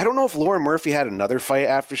think I don't know if Lauren Murphy had another fight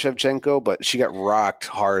after Shevchenko, but she got rocked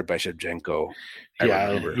hard by Shevchenko.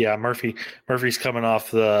 Yeah. Murphy's coming off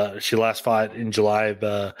she last fought in July,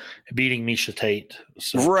 beating Miesha Tate.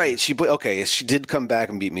 So. Right. She did come back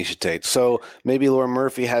and beat Miesha Tate. So maybe Lauren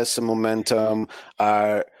Murphy has some momentum.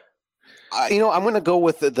 I'm going to go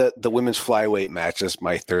with the women's flyweight match as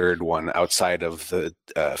my third one outside of the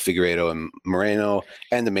Figueiredo and Moreno,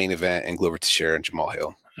 and the main event and Glover Teixeira and Jamal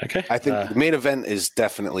Hill. Okay. I think the main event is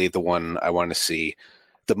definitely the one I want to see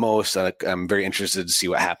the most. I'm very interested to see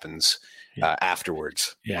what happens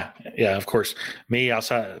afterwards. Yeah. Of course, me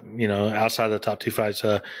outside the top 2 fights,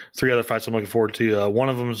 3 other fights I'm looking forward to. One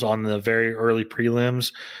of them is on the very early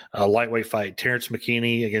prelims, lightweight fight, Terrence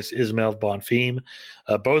McKinney against Ismail Bonfim.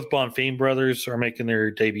 Both Bonfim brothers are making their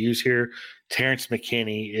debuts here. Terrence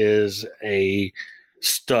McKinney is a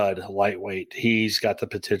stud lightweight. He's got the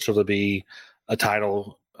potential to be a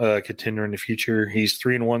title contender in the future. He's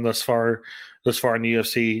 3-1 thus far in the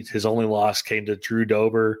UFC. His only loss came to Drew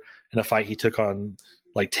Dober in a fight he took on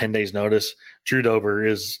like 10 days notice. Drew Dober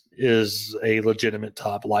is a legitimate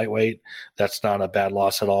top lightweight. That's not a bad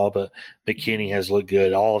loss at all, but McKinney has looked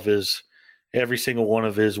good. Every single one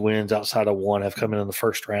of his wins outside of one have come in the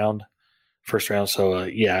first round. So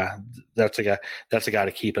that's a guy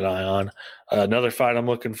to keep an eye on. Another fight I'm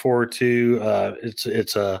looking forward to.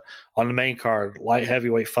 It's on the main card, light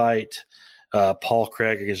heavyweight fight. Paul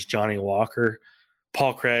Craig against Johnny Walker.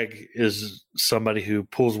 Paul Craig is somebody who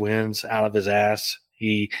pulls wins out of his ass.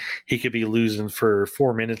 He could be losing for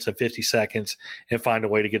 4 minutes and 50 seconds and find a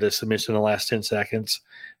way to get a submission in the last 10 seconds.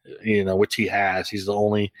 Which he has. He's the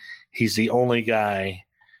only guy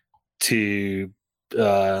to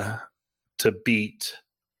beat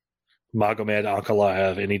Magomed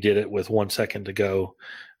Ankalaev, and he did it with 1 second to go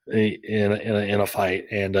in a fight.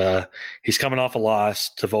 And he's coming off a loss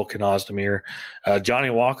to Volkan Ozdemir. Johnny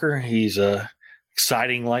Walker, he's a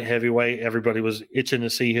exciting light heavyweight. Everybody was itching to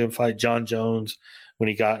see him fight Jon Jones when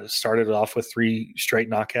he started off with 3 straight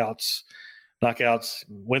knockouts.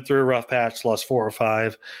 Went through a rough patch, lost 4 or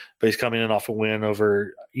 5, but he's coming in off a win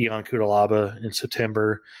over Ion Cutelaba in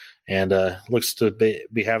September, and looks to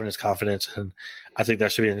be having his confidence, and I think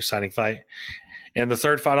that should be an exciting fight. And the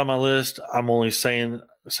third fight on my list, I'm only saying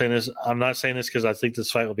this. I'm not saying this because I think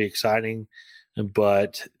this fight will be exciting,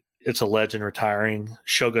 but it's a legend retiring.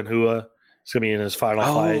 Shogun Rua is going to be in his final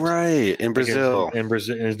fight. Oh, right, in Brazil.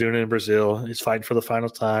 He's doing it in Brazil. He's fighting for the final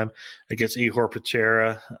time against Ihor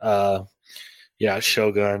Pereira.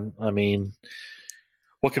 Shogun. I mean,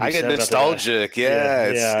 what can I get nostalgic.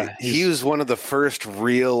 He was one of the first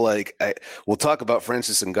real, we'll talk about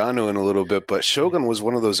Francis Ngannou in a little bit, but Shogun was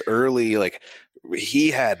one of those early, he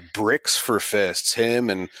had bricks for fists, him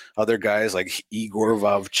and other guys like Igor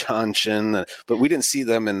Vovchanchin, but we didn't see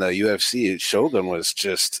them in the UFC. Shogun was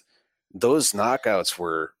just, those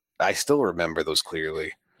knockouts I still remember those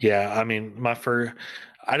clearly. Yeah, I mean,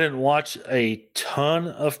 I didn't watch a ton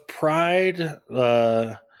of Pride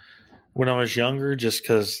when I was younger, just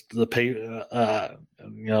because my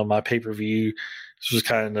pay-per-view was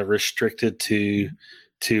kind of restricted to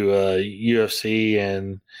UFC,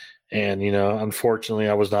 and unfortunately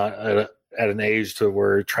I was not at an age to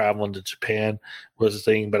where traveling to Japan was a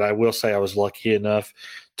thing. But I will say I was lucky enough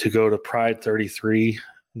to go to Pride 33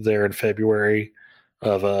 there in February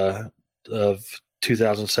of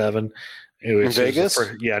 2007. It was in Vegas?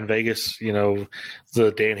 In Vegas,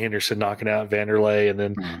 the Dan Henderson knocking out Vanderlei, and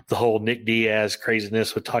then the whole Nick Diaz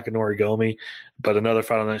craziness with Takanori Gomi. But another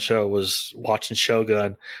fight on that show was watching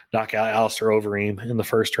Shogun knock out Alistair Overeem in the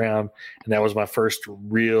first round. And that was my first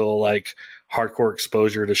real, hardcore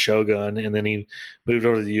exposure to Shogun. And then he moved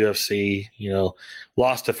over to the UFC,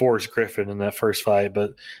 lost to Forrest Griffin in that first fight,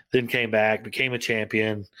 but then came back, became a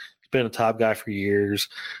champion. He's been a top guy for years.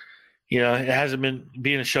 It hasn't been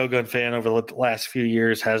being a Shogun fan over the last few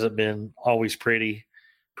years hasn't been always pretty.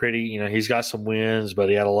 He's got some wins, but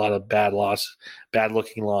he had a lot of bad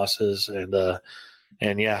looking losses. And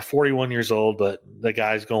 41 years old, but the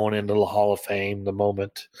guy's going into the Hall of Fame the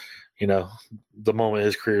moment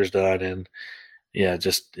his career's done. And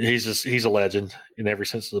he's a legend in every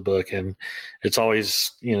sense of the book. And it's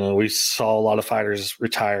always, we saw a lot of fighters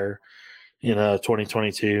retire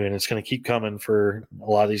 2022, and it's going to keep coming for a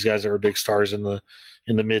lot of these guys that were big stars in the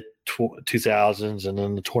mid 2000s and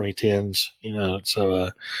then the 2010s. So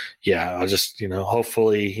I just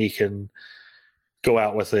hopefully he can go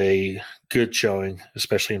out with a good showing,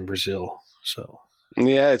 especially in Brazil. So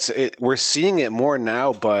yeah, we're seeing it more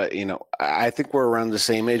now, but I think we're around the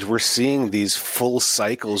same age. We're seeing these full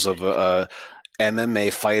cycles of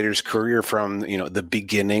MMA fighter's career from the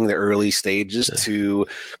beginning, the early stages, to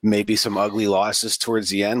maybe some ugly losses towards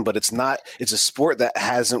the end. But it's a sport that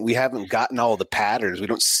we haven't gotten all the patterns. We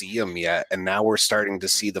don't see them yet, and now we're starting to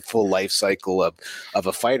see the full life cycle of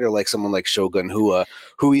a fighter like someone like Shogun Rua,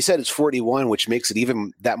 who he said is 41, which makes it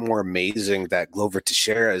even that more amazing that Glover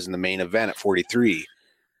Teixeira is in the main event at 43.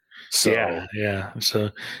 So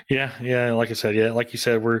So like I said, like you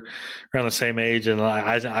said, we're around the same age, and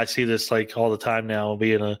I see this all the time now.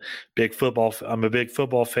 Being I'm a big football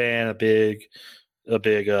fan, a big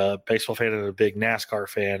baseball fan, and a big NASCAR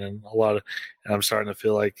fan, and I'm starting to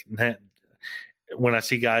feel like when I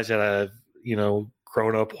see guys that I've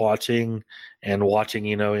grown up watching in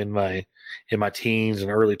my teens and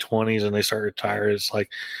early 20s, and they start retiring, it's like,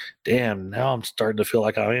 damn, now I'm starting to feel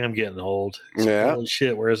like I am getting old. Holy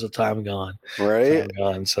shit, where is the time gone? Right.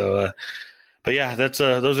 So but yeah, that's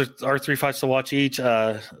those are our 3 fights to watch each.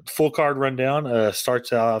 Full card rundown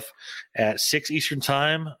starts off at 6 Eastern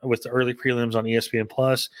time with the early prelims on ESPN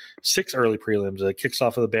Plus. 6 early prelims. It kicks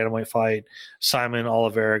off with a bantamweight fight, Simon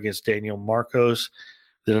Oliveira against Daniel Marcos.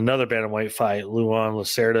 Then another bantamweight fight, Luan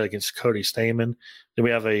Lacerda against Cody Stamann. Then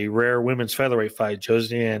we have a rare women's featherweight fight,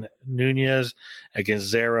 Josiane Nunez against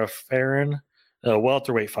Zara Farron. A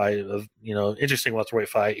welterweight fight, interesting welterweight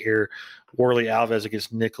fight here. Worley Alves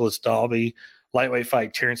against Nicholas Dalby. Lightweight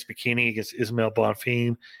fight, Terrence McKinney against Ismail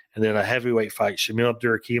Bonfim. And then a heavyweight fight, Shamil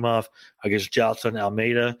Abdurakhimov against Jalton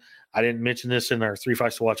Almeida. I didn't mention this in our 3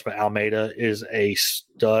 fights to watch, but Almeida is a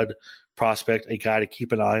stud prospect, a guy to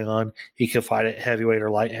keep an eye on. He can fight at heavyweight or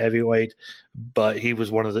light heavyweight, but he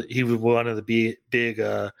was one of the big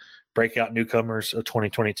breakout newcomers of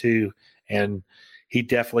 2022, and he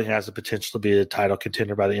definitely has the potential to be a title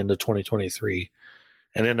contender by the end of 2023.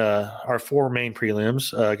 And then our 4 main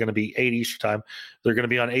prelims are going to be 8 Eastern time. They're going to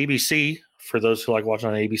be on ABC for those who like watching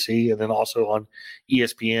on ABC, and then also on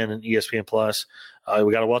ESPN and ESPN Plus.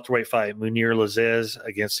 We got a welterweight fight, Munir Lazez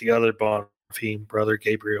against the other Bonfim brother,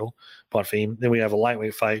 Gabriel Bonfim. Then we have a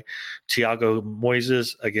lightweight fight, Thiago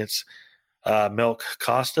Moises against Melk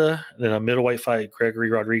Costa. Then a middleweight fight, Gregory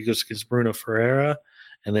Rodriguez against Bruno Ferreira.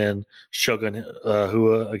 And then Shogun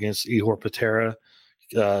Rua against Ihor Patera,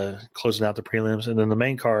 closing out the prelims. And then the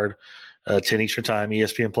main card, 10 Eastern time,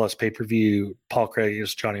 ESPN Plus pay-per-view, Paul Craig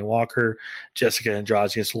against Johnny Walker, Jessica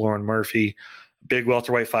Andrade against Lauren Murphy. Big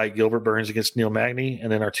welterweight fight, Gilbert Burns against Neil Magny.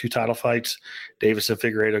 And then our 2 title fights, Davison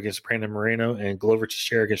Figueiredo against Brandon Moreno and Glover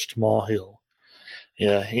Teixeira against Jamal Hill.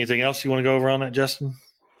 Yeah. Anything else you want to go over on that, Justin?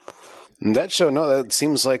 That show, no, that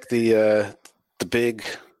seems like the big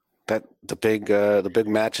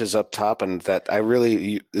matches up top, and that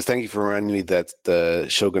thank you for reminding me that the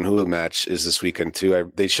Shogun Rua match is this weekend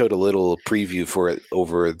too. They showed a little preview for it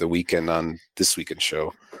over the weekend on this weekend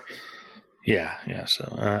show. Yeah. So,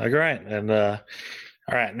 all right. And, all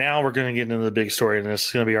right, now we're going to get into the big story, and this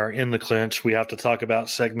is going to be our In the Clinch. We have to talk about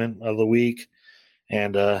segment of the week,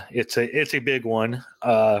 and it's a big one.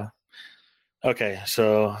 Okay,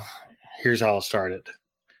 so here's how I'll start it.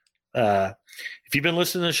 If you've been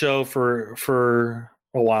listening to the show for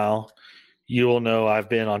a while, you will know I've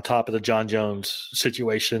been on top of the Jon Jones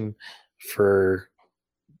situation for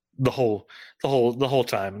the whole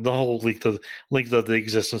time, the whole length of the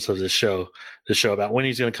existence of this show. The show about when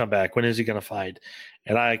he's going to come back, when is he going to fight,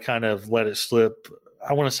 and I kind of let it slip.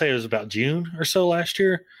 I want to say it was about June or so last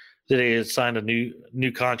year that he had signed a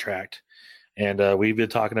new contract, And we've been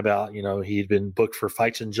talking about, he'd been booked for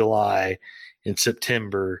fights in July, in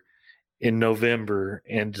September, in November,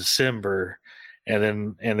 and December. And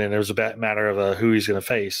then it was a matter of who he's going to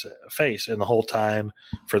face. And the whole time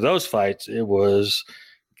for those fights, it was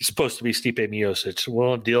supposed to be Stipe Miocic.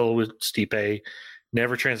 Well, deal with Stipe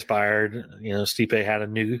never transpired. Stipe had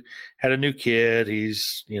a new kid.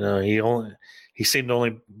 He's, he seemed to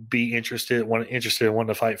only be interested in wanting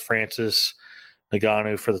to fight Francis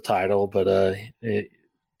Ngannou for the title, but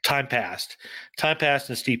time passed, and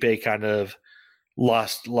Stipe kind of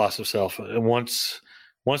lost himself. And once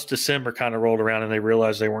December kind of rolled around and they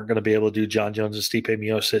realized they weren't going to be able to do Jon Jones and Stipe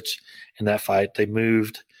Miocic in that fight, they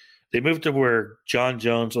moved to where Jon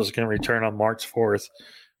Jones was going to return on March 4th,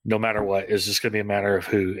 no matter what. It's just going to be a matter of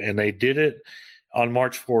who. And they did it on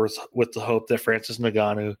March 4th with the hope that Francis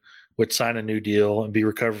Ngannou would sign a new deal and be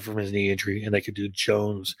recovered from his knee injury, and they could do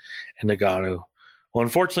Jones and Ngannou. Well,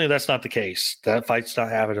 unfortunately, that's not the case. That fight's not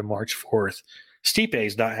happening on March 4th.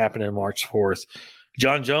 Stipe's not happening on March 4th.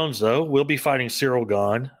 Jon Jones, though, will be fighting Cyril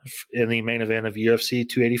Gane in the main event of UFC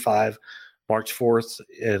 285, March 4th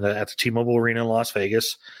at the T-Mobile Arena in Las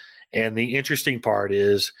Vegas. And the interesting part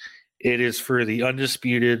is it is for the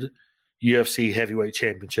undisputed UFC Heavyweight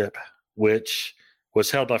Championship, which was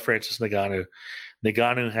held by Francis Ngannou.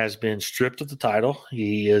 Ngannou has been stripped of the title.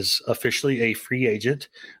 He is officially a free agent.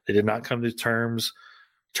 They did not come to terms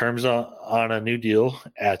on a new deal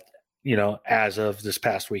as of this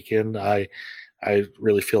past weekend. I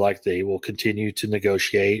really feel like they will continue to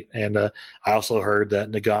negotiate. And I also heard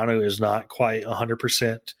that Ngannou is not quite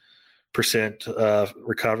 100%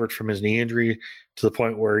 recovered from his knee injury, to the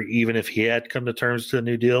point where even if he had come to terms to a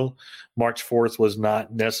new deal, March 4th was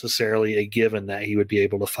not necessarily a given that he would be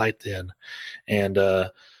able to fight then. And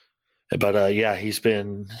he's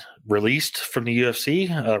been released from the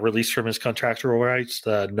UFC, released from his contractual rights.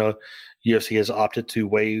 No, UFC has opted to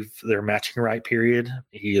waive their matching right period.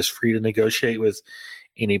 He is free to negotiate with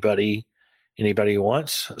anybody he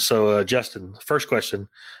wants. So, Justin, first question,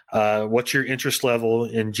 what's your interest level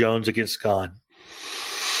in Jones against Gane?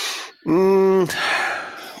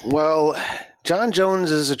 Well, Jon Jones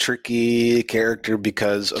is a tricky character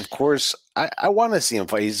because, of course, I want to see him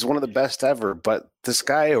fight. He's one of the best ever, but this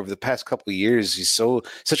guy over the past couple of years, he's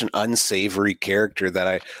such an unsavory character that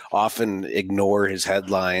I often ignore his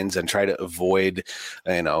headlines and try to avoid,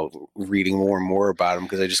 reading more and more about him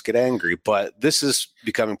because I just get angry. But this is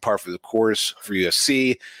becoming par for the course for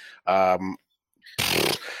UFC. I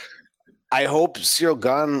hope Cyril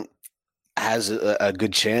Gane has a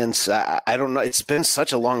good chance. I don't know. It's been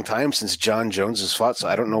such a long time since Jon Jones has fought, so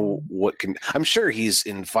I don't know I'm sure he's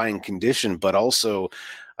in fine condition, but also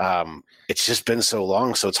it's just been so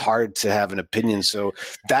long, so it's hard to have an opinion. So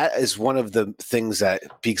that is one of the things that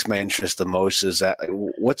piques my interest the most, is that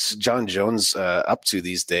what's Jon Jones up to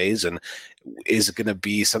these days, and is it going to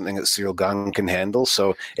be something that Cyril Gane can handle?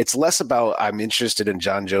 So it's less about I'm interested in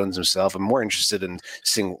Jon Jones himself. I'm more interested in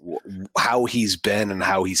seeing how he's been and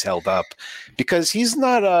how he's held up, because he's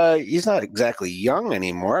not exactly young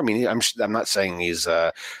anymore. I mean, I'm not saying he's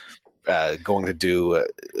going to do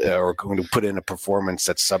or going to put in a performance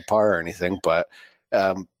that's subpar or anything, but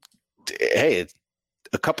hey,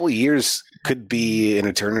 a couple of years could be an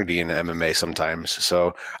eternity in MMA sometimes.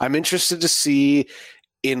 So I'm interested to see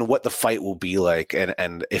in what the fight will be like,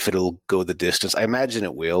 and if it'll go the distance. I imagine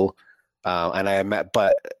it will.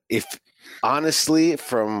 But if honestly,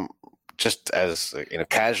 from just as a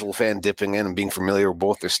casual fan dipping in and being familiar with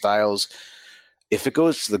both their styles, if it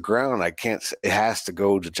goes to the ground, it has to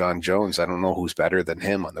go to Jon Jones. I don't know who's better than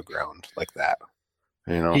him on the ground like that.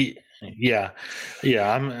 Yeah.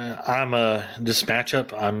 I'm this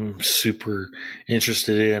matchup I'm super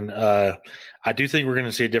interested in. I do think we're going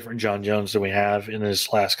to see a different Jon Jones than we have in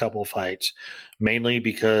his last couple of fights, mainly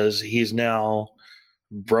because he's now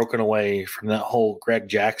broken away from that whole Greg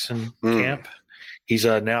Jackson camp. He's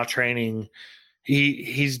now training.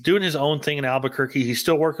 He's doing his own thing in Albuquerque. He's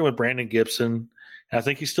still working with Brandon Gibson. I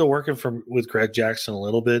think he's still working with Greg Jackson a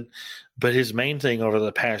little bit, but his main thing over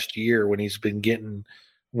the past year, when he's been gaining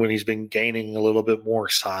a little bit more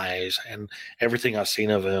size and everything I've seen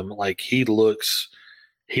of him, like he looks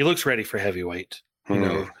ready for heavyweight.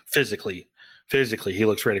 Physically, he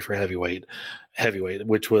looks ready for heavyweight,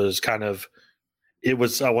 which was I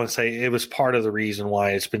want to say it was part of the reason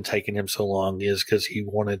why it's been taking him so long, is because he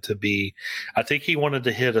wanted to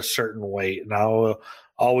hit a certain weight. And I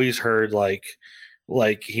always heard like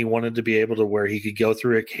he wanted to be able to where he could go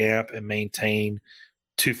through a camp and maintain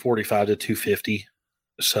 245 to 250.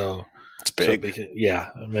 So it's big.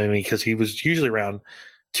 Because he was usually around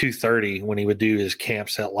 230 when he would do his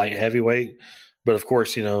camps at light heavyweight. But of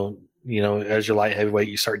course, as your light heavyweight,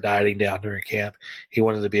 you start dieting down during camp. He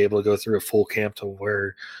wanted to be able to go through a full camp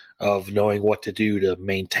of knowing what to do to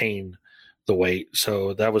maintain the weight.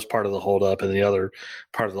 So that was part of the holdup. And the other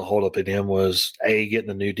part of the holdup in him was A, getting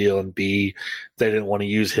a new deal, and B, they didn't want to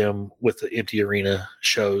use him with the empty arena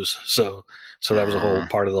shows. So that was a whole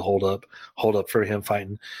part of the holdup for him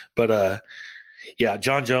fighting. But yeah,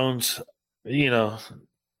 Jon Jones,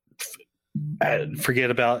 forget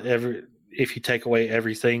about if you take away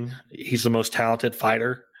everything, he's the most talented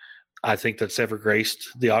fighter I think that's ever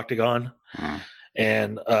graced the octagon.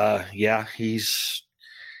 And he's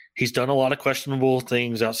done a lot of questionable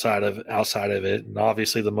things outside of it. And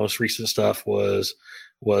obviously the most recent stuff was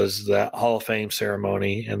that Hall of Fame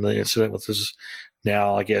ceremony and the incident with his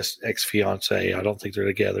now, I guess, ex-fiance. I don't think they're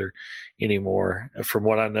together anymore. From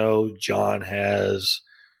what I know,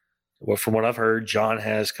 from what I've heard, Jon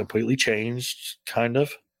has completely changed, kind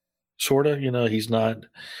of, sort of.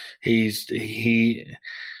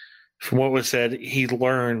 From what was said, he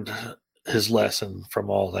learned his lesson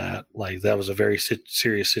from all that. Like, that was a very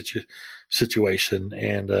serious situation,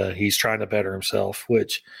 and he's trying to better himself,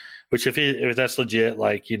 which if that's legit,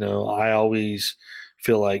 I always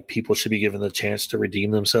feel like people should be given the chance to redeem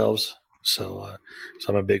themselves. So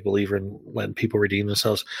I'm a big believer in letting people redeem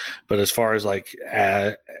themselves. But as far as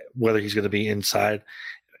whether he's going to be inside,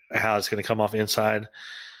 how it's going to come off inside,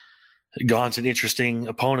 Gon's an interesting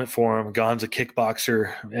opponent for him. Gon's a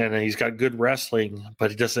kickboxer, and he's got good wrestling, but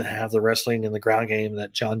he doesn't have the wrestling and the ground game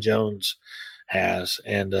that Jon Jones has.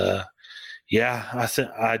 And I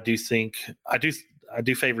do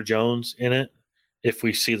favor Jones in it if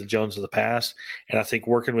we see the Jones of the past. And I think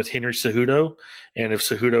working with Henry Cejudo, and if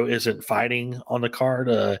Cejudo isn't fighting on the card,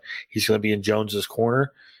 he's going to be in Jones's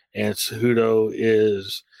corner. And Cejudo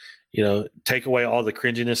is, take away all the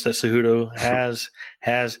cringiness that Cejudo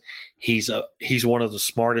has. He's one of the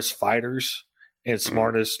smartest fighters and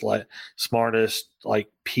smartest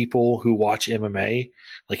people who watch MMA.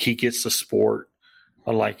 Like, he gets the sport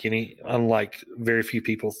unlike very few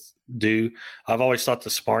people do. I've always thought the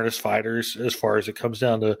smartest fighters, as far as it comes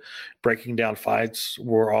down to breaking down fights,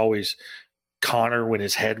 were always Conor. When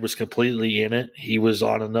his head was completely in it, he was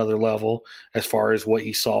on another level as far as what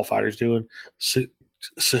he saw fighters doing.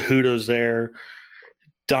 Cejudo's there.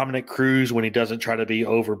 Dominic Cruz, when he doesn't try to be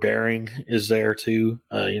overbearing, is there too.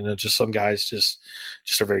 Just some guys just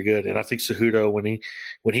are very good. And I think Cejudo,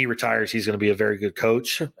 when he retires, he's going to be a very good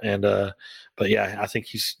coach. And but yeah, I think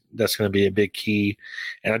that's going to be a big key.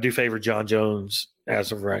 And I do favor Jon Jones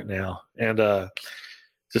as of right now. And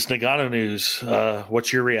this Ngannou news,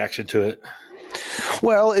 what's your reaction to it?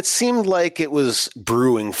 Well, it seemed like it was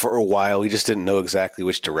brewing for a while. We just didn't know exactly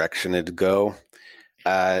which direction it'd go.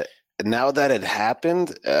 Now that it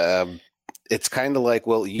happened, it's kind of like,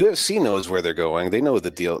 well, UFC knows where they're going. They know the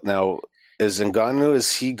deal. Now, is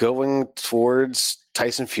he going towards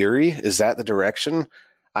Tyson Fury? Is that the direction?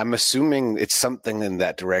 I'm assuming it's something in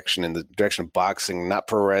that direction, in the direction of boxing, not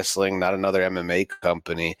pro wrestling, not another MMA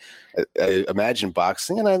company. I imagine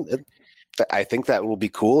boxing, and I think that will be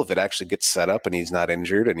cool if it actually gets set up and he's not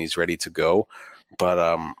injured and he's ready to go.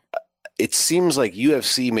 But it seems like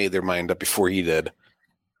UFC made their mind up before he did.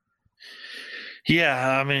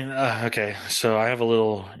 Yeah, I mean, okay, so I have a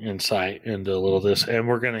little insight into a little of this, and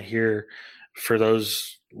we're going to hear, for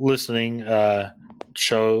those listening, we're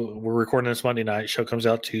recording this Monday night. Show comes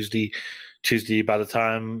out Tuesday. By the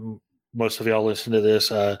time most of y'all listen to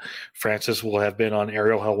this, Francis will have been on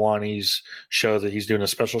Ariel Helwani's show that he's doing a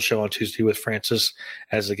special show on Tuesday with Francis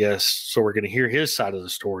as a guest. So we're going to hear his side of the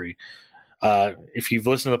story. If you've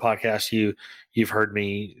listened to the podcast, you've heard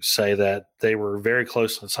me say that they were very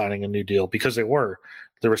close to signing a new deal, because they were.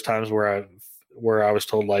 There was times where I was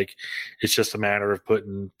told, like, it's just a matter of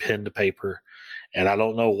putting pen to paper, and I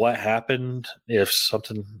don't know what happened. If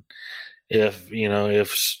something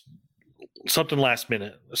happened last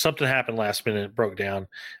minute, broke down.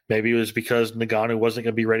 Maybe it was because Ngannou wasn't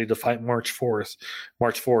going to be ready to fight March 4th,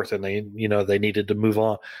 and they needed to move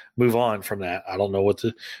on from that. I don't know what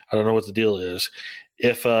the deal is.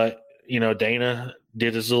 If Dana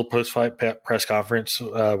did his little post-fight press conference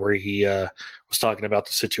where he was talking about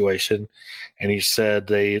the situation, and he said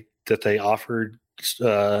that they offered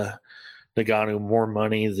Ngannou more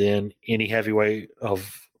money than any heavyweight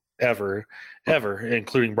of ever,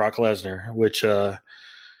 including Brock Lesnar, which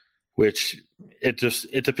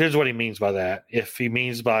it depends what he means by that. If he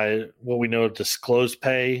means by what we know disclosed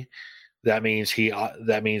pay, that means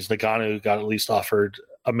Ngannou got at least offered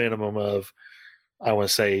a minimum of, I want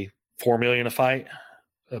to say, $4 million a fight,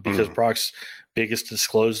 because Brock's biggest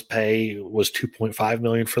disclosed pay was $2.5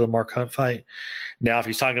 million for the Mark Hunt fight. Now, if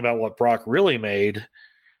he's talking about what Brock really made,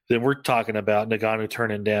 then we're talking about Ngannou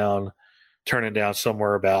turning down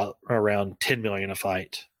somewhere about around $10 million a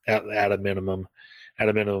fight at a minimum,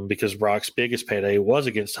 because Brock's biggest payday was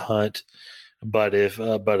against Hunt. But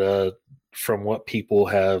from what people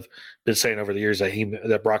have been saying over the years,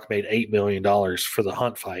 that Brock made $8 million for the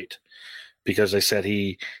Hunt fight, because they said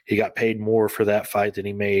he got paid more for that fight than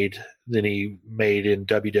he made in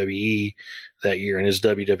WWE that year, and his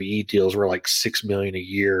WWE deals were like $6 million a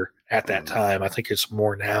year at that time. I think it's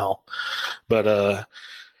more now, but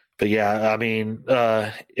yeah, I mean,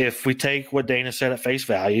 if we take what Dana said at face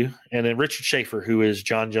value, and then Richard Schaefer, who is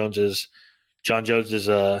Jon Jones's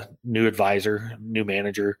new advisor, new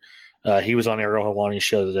manager. He was on Ariel Helwani's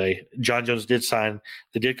show today. Jon Jones did sign.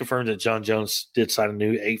 They did confirm that Jon Jones did sign a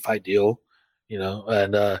new 8-fight deal.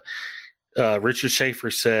 And Richard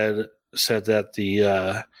Schaefer said that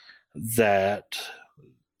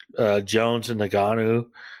Jones and Ngannou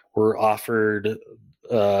were offered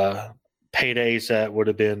paydays that would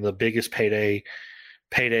have been the biggest payday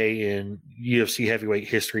in UFC heavyweight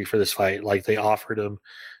history for this fight. Like they offered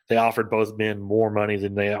both men more money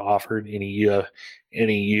than they offered any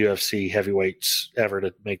UFC heavyweights ever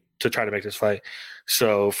to try to make this fight.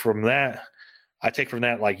 So from that, I take from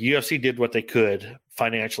that, like UFC did what they could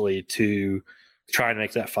financially to try and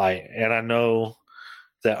make that fight. And I know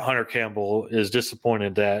that Hunter Campbell is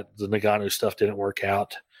disappointed that the Ngannou stuff didn't work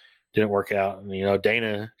out. And,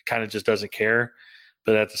 Dana kind of just doesn't care.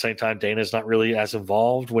 But at the same time, Dana's not really as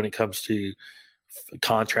involved when it comes to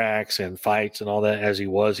contracts and fights and all that as he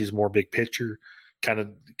was. He's more big picture kind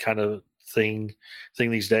of thing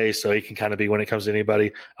these days. So he can kind of be, when it comes to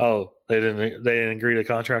anybody, oh, they didn't agree to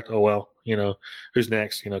contract. Oh, well, who's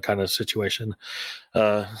next, kind of situation.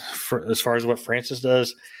 As far as what Francis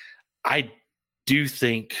does, I do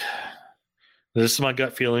think, this is my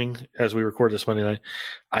gut feeling as we record this Monday night,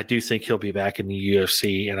 I do think he'll be back in the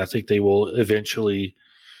UFC, and I think they will eventually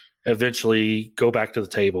go back to the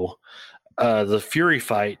table. The Fury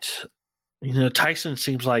fight, Tyson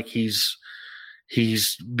seems like he's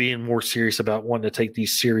being more serious about wanting to take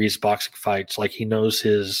these serious boxing fights. Like he knows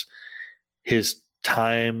his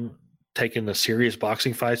time taking the serious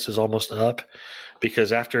boxing fights is almost up,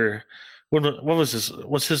 because after what's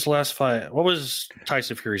his last fight? What was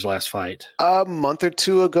Tyson Fury's last fight? A month or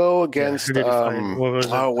two ago against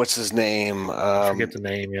what's his name? I forget the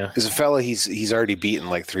name. Yeah, there's a fella he's already beaten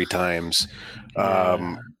like 3 times.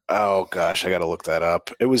 Oh gosh, I got to look that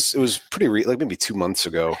up. It was pretty like maybe 2 months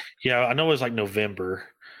ago. Yeah, I know it was like November.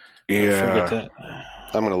 Yeah,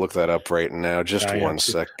 I'm gonna look that up right now. Just 1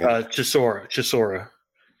 second. Chisora.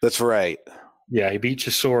 That's right. Yeah, he beat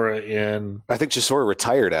Chisora in. I think Chisora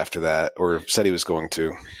retired after that, or said he was going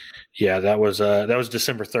to. Yeah, that was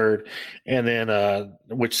December 3rd, and then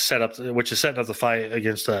which is setting up the fight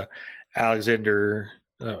against Alexander,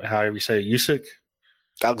 however you say it, Usyk.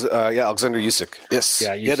 Alexander Usyk. Yes.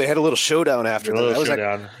 Yeah, they had a little showdown after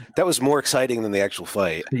that. That was more exciting than the actual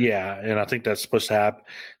fight. Yeah, and I think that's supposed to happen.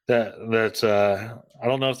 That's I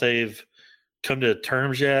don't know if they've come to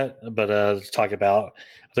terms yet, but let's talk about.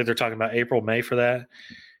 I think they're talking about April, May for that.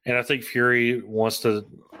 And I think Fury wants to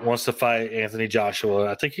fight Anthony Joshua.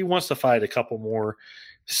 I think he wants to fight a couple more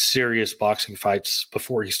serious boxing fights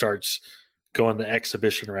before he starts going the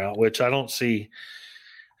exhibition route, which I don't see.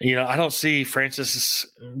 I don't see Francis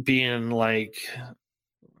being like.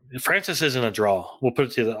 Francis isn't a draw. Let me put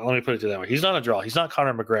it to that way. He's not a draw. He's not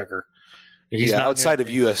Conor McGregor. He's not outside of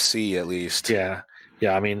UFC at least. Yeah.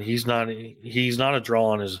 I mean, he's not a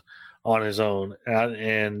draw on his own,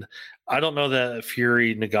 and I don't know that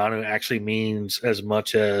Fury Ngannou actually means as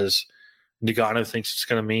much as Ngannou thinks it's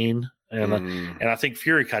going to mean, and I think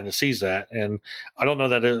Fury kind of sees that, and I don't know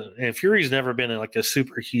that. And Fury's never been like a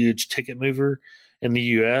super huge ticket mover in the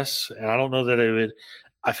U.S., and I don't know that it would.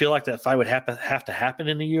 I feel like that fight would have to happen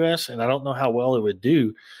in the U.S., and I don't know how well it would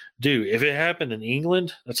do. If it happened in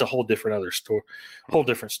England, that's a whole different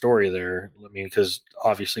story there. I mean, because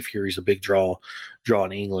obviously Fury's a big draw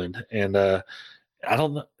in England, and I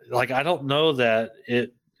don't know that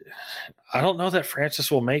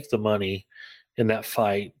Francis will make the money in that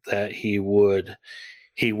fight that he would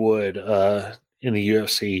in the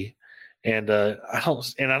UFC, and I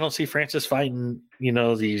don't see Francis fighting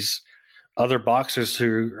these other boxers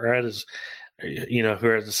who are at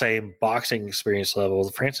the same boxing experience level.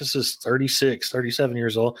 Francis is 36, 37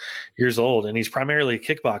 years old, and he's primarily a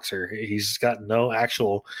kickboxer. He's got no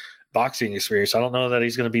actual boxing experience. I don't know that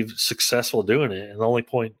he's going to be successful doing it. And the only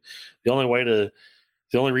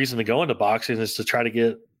reason to go into boxing is to try to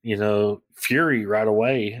get Fury right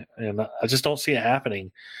away, and I just don't see it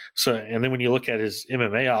happening. So, and then when you look at his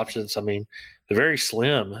MMA options, I mean, they're very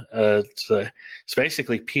slim. It's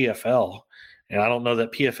basically PFL, and I don't know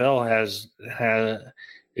that PFL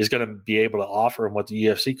is going to be able to offer him what the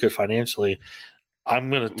UFC could financially.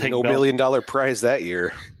 I'm going to take $1 million prize that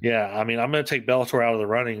year. Yeah, I mean, I'm going to take Bellator out of the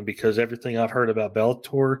running because everything I've heard about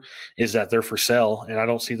Bellator is that they're for sale, and I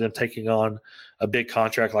don't see them taking on a big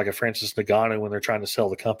contract like a Francis Ngannou when they're trying to sell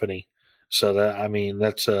the company. So that, I mean,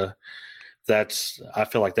 that's I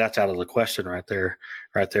feel like that's out of the question right there.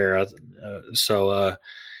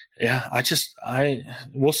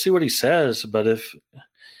 We'll see what he says, but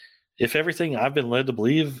if everything I've been led to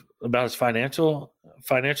believe about his financial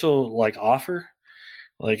like offer.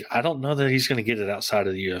 Like, I don't know that he's going to get it outside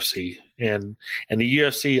of the UFC, and the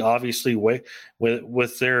UFC obviously with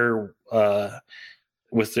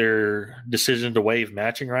their decision to waive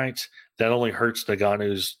matching rights, that only hurts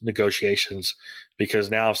Ngannou's negotiations,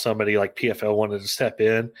 because now if somebody like PFL wanted to step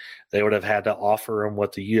in, they would have had to offer him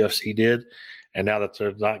what the UFC did, and now that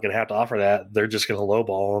they're not going to have to offer that, they're just going to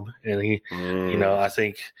lowball him, and I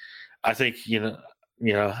think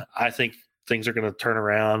things are going to turn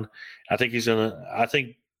around. I think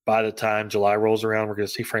by the time July rolls around, we're going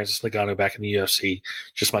to see Francis Ngannou back in the UFC.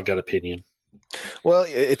 Just my gut opinion. Well,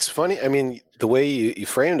 it's funny. I mean, the way you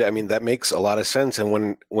framed it, I mean, that makes a lot of sense.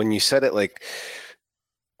 And when you said it, like,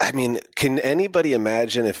 I mean, can anybody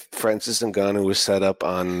imagine if Francis Ngannou was set up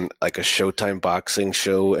on like a Showtime boxing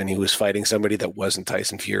show and he was fighting somebody that wasn't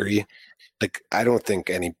Tyson Fury? Like, I don't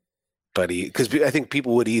think because I think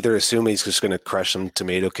people would either assume he's just going to crush some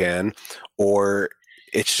tomato can, or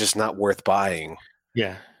it's just not worth buying.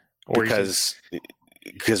 Yeah. Or because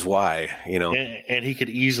why, and he could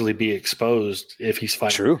easily be exposed if he's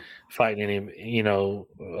fighting him,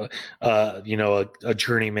 a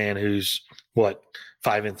journeyman who's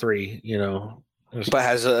 5-3, but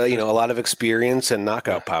has a lot of experience and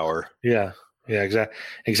knockout power. Yeah. Yeah,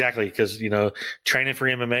 exactly. Because, training for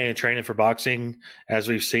MMA and training for boxing, as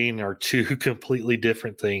we've seen, are two completely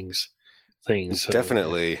different things. So,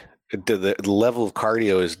 definitely. The level of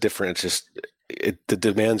cardio is different. It's just the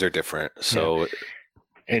demands are different. So,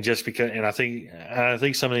 and just because, and I think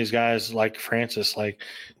some of these guys like Francis, like,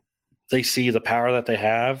 they see the power that they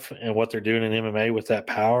have and what they're doing in MMA with that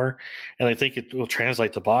power, and they think it will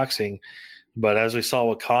translate to boxing. But as we saw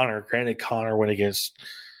with Conor, granted, Conor went against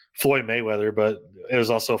Floyd Mayweather, but it was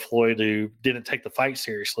also Floyd who didn't take the fight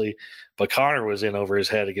seriously, but Conor was in over his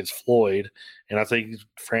head against Floyd. And I think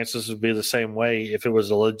Francis would be the same way if it was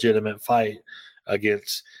a legitimate fight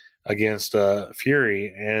against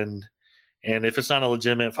Fury. And if it's not a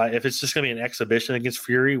legitimate fight, if it's just going to be an exhibition against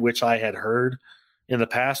Fury, which I had heard in the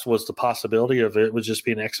past was the possibility of it would just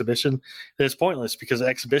be an exhibition, then it's pointless, because the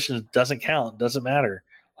exhibition doesn't count, doesn't matter.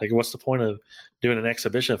 Like, what's the point of doing an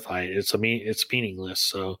exhibition fight? It's meaningless.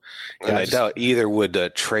 So, yeah, and I doubt either would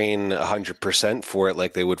train 100% for it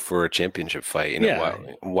like they would for a championship fight.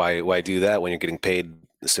 Why do that when you're getting paid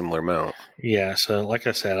a similar amount? Yeah. So, like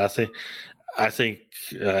I said, I think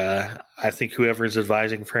whoever is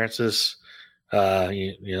advising Francis,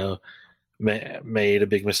 made a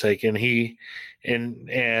big mistake, and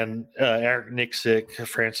Eric Nixick,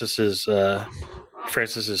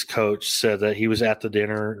 Francis's coach, said that he was at the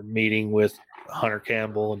dinner meeting with Hunter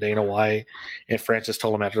Campbell and Dana White, and Francis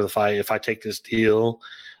told him after the fight, "If I take this deal,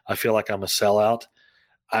 I feel like I'm a sellout."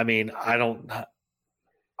 I mean,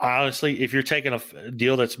 honestly, if you're taking a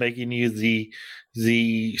deal that's making you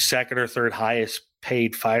the second or third highest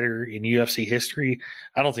paid fighter in UFC history,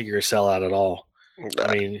 I don't think you're a sellout at all.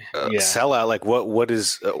 I mean, sellout, like what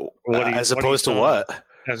is as opposed to what?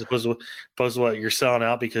 As opposed to what you're selling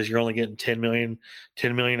out because you're only getting 10 million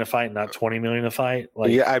a fight, not 20 million a fight.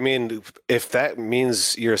 Like, yeah, I mean, if that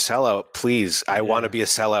means you're a sellout, please, I want to be a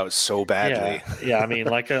sellout so badly. Yeah. I mean,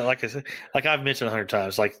 like I said, like I've mentioned 100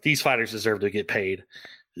 times, like, these fighters deserve to get paid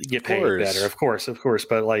better, of course.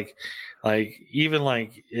 But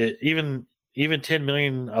even 10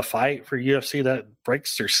 million a fight for UFC, that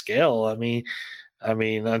breaks their scale. I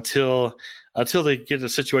mean, until they get to a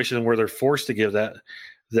situation where they're forced to give that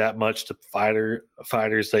much to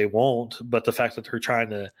fighters, they won't. But the fact that they're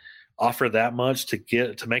trying to offer that much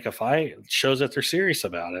to make a fight shows that they're serious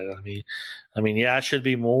about it. I mean, yeah, it should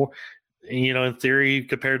be more, in theory,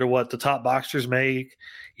 compared to what the top boxers make.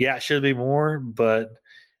 Yeah, it should be more, but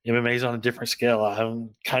MMA is on a different scale.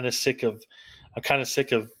 I'm kind of sick of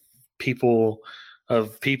people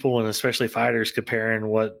and especially fighters comparing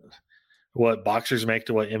what boxers make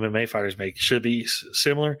to what MMA fighters make. Should be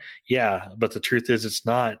similar, yeah, but the truth is it's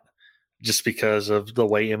not, just because of the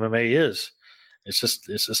way MMA is. It's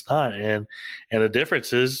just not. And the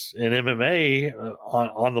differences in MMA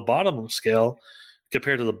on the bottom scale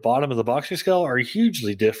compared to the bottom of the boxing scale are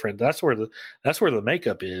hugely different. That's where the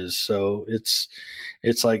makeup is. So it's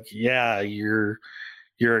like, yeah, you're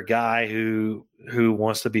a guy who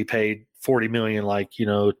wants to be paid $40 million, like,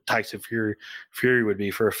 Tyson Fury would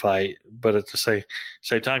be for a fight. But at the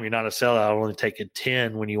same time, you're not a sellout, only taking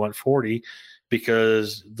 10 when you want 40,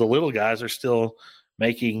 because the little guys are still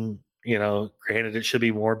making, granted it should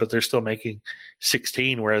be more, but they're still making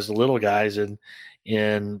 16, whereas the little guys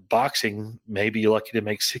in boxing may be lucky to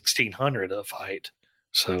make 1,600 a fight.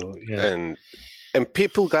 So, yeah. And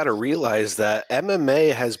people got to realize that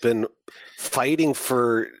MMA has been fighting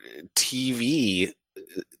for TV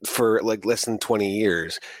for like less than 20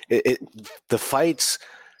 years. The fights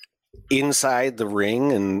inside the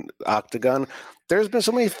ring and octagon, there's been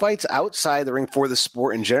so many fights outside the ring for the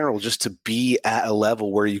sport in general, just to be at a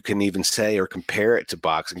level where you can even say or compare it to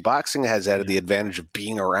boxing. Boxing has added the advantage of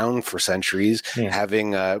being around for centuries,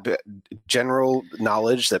 having general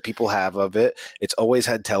knowledge that people have of it. It's always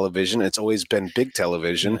had television. It's always been big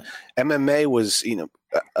television. MMA was,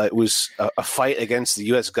 it was a fight against the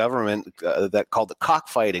U.S. government that called it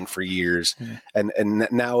cockfighting for years. And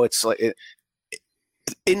now it's like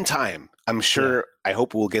in time. I'm sure, I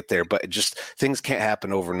hope we'll get there, but just things can't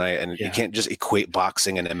happen overnight, and you can't just equate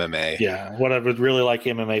boxing and MMA. Yeah. What I would really like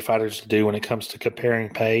MMA fighters to do when it comes to comparing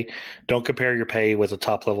pay, don't compare your pay with the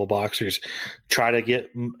top level boxers. Try to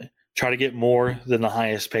get more than the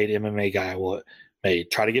highest paid MMA guy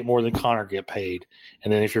made. Try to get more than Conor get paid.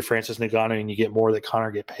 And then if you're Francis Ngannou and you get more than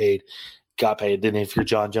Conor got paid. Then if you're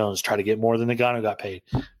Jon Jones, try to get more than Ngannou got paid.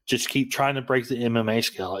 Just keep trying to break the MMA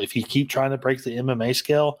scale. If you keep trying to break the MMA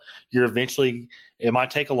scale, you're eventually, it might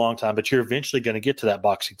take a long time, but you're eventually going to get to that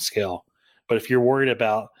boxing scale. But if you're worried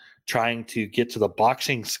about trying to get to the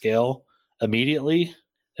boxing scale immediately,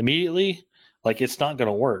 like, it's not going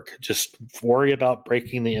to work. Just worry about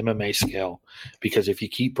breaking the MMA scale, because if you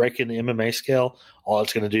keep breaking the MMA scale, all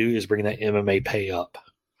it's going to do is bring that MMA pay up.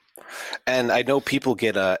 And I know people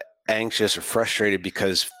get anxious or frustrated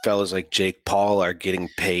because fellas like Jake Paul are getting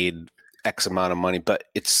paid X amount of money, but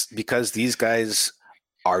it's because these guys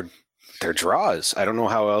they're draws. I don't know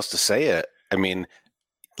how else to say it. I mean,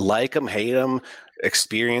 like them, hate them,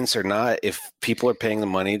 experience or not, if people are paying the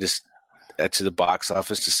money to the box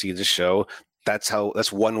office to see the show, that's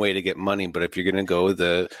one way to get money. But if you're going to go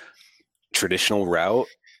the traditional route,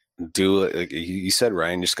 like you said,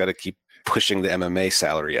 Ryan, you just got to keep pushing the MMA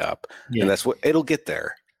salary up, and that's what it'll get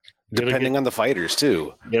there. Depending on the fighters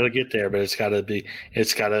too. It'll get there, but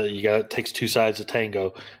it takes two sides to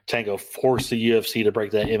tango. Force the UFC to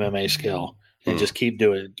break that MMA scale and just keep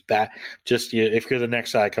doing it. If you're the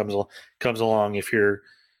next guy comes along, if you're,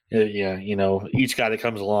 each guy that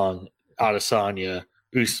comes along, Adesanya,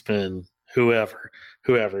 Usman, whoever,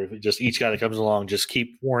 just each guy that comes along, just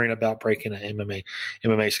keep worrying about breaking an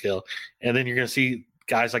MMA scale. And then you're going to see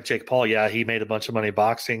guys like Jake Paul, he made a bunch of money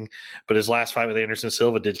boxing, but his last fight with Anderson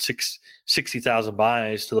Silva did 60,000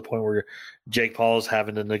 buys, to the point where Jake Paul is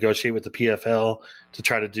having to negotiate with the PFL to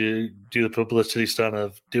try to do the publicity stunt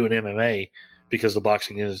of doing MMA, because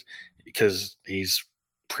he's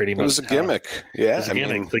pretty much. It was a gimmick. Yeah. It's a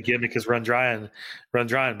gimmick. The gimmick is run dry in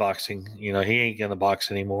boxing. He ain't going to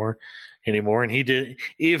box anymore. And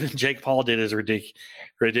even Jake Paul did his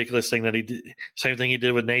ridiculous thing that he did. Same thing he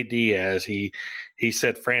did with Nate Diaz. He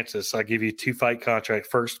said, Francis, I'll give you 2-fight contract,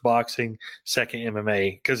 first boxing, second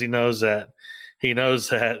MMA, because he knows that,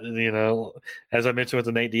 as I mentioned with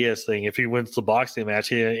the Nate Diaz thing, if he wins the boxing match,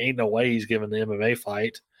 he ain't no way he's giving the MMA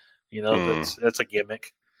fight. That's a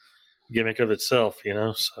gimmick of itself,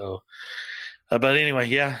 so. But anyway,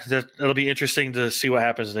 it'll be interesting to see what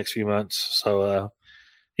happens in the next few months. So,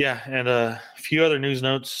 and a few other news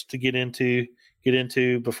notes to get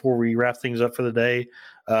into before we wrap things up for the day.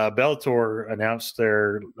 Bellator announced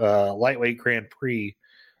their lightweight Grand Prix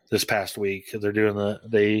this past week. They're doing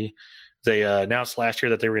they announced last year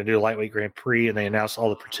that they were going to do a lightweight Grand Prix, and they announced all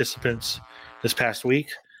the participants this past week.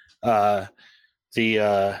 There's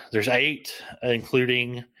 8,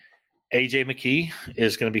 including AJ McKee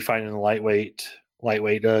is going to be fighting in the lightweight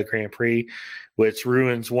Grand Prix, which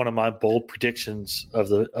ruins one of my bold predictions of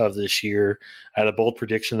this year. I had a bold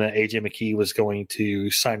prediction that AJ McKee was going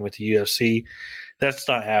to sign with the UFC. That's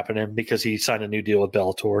not happening, because he signed a new deal with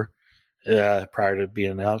Bellator prior to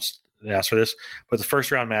being announced for this. But the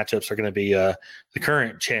first round matchups are going to be the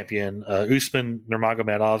current champion Usman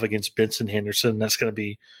Nurmagomedov against Benson Henderson. That's going to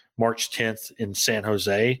be March 10th in San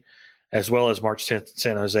Jose, as well as March 10th in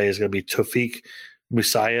San Jose is going to be Tofik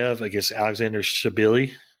Musayev against Alexander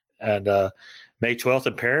Shabili. And May 12th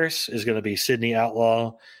in Paris is going to be Sydney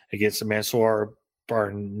Outlaw against Mansour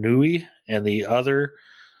Barnoui, and the other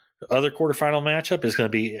quarterfinal matchup is going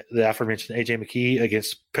to be the aforementioned AJ McKee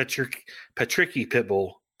against Patricky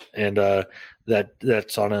Pitbull, and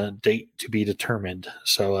that's on a date to be determined.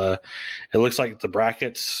 So it looks like the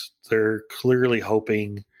brackets, they're clearly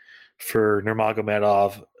hoping for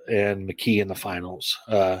Nurmagomedov and McKee in the finals.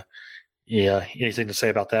 Anything to say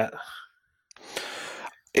about that?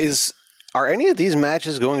 Are any of these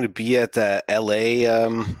matches going to be at the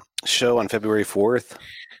LA show on February 4th?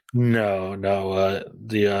 No.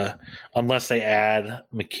 Unless they add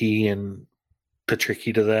McKee and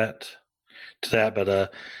Patricky to that. But I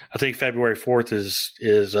think February 4th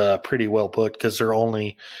is pretty well booked because they're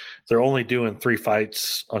only doing 3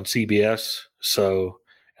 fights on CBS. So,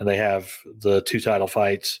 and they have the 2 title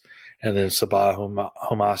fights, and then Sabah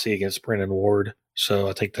Homasi against Brennan Ward. So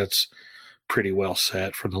I think that's pretty well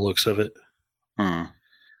set from the looks of it.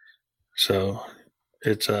 So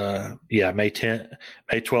it's May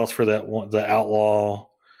 12th for that one, the Outlaw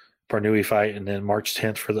Barnoui fight, and then March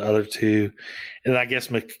 10th for the other 2. And I guess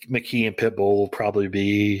McKee and Pitbull will probably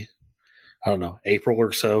be, I don't know, April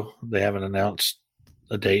or so. They haven't announced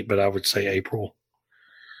a date, but I would say April.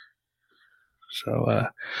 So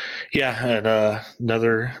and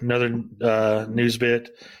another news bit.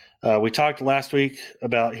 We talked last week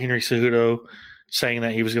about Henry Cejudo saying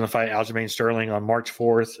that he was going to fight Aljamain Sterling on March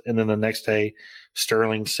 4th, and then the next day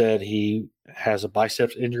Sterling said he has a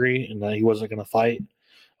biceps injury and that he wasn't going to fight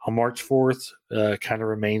on March 4th. Kind of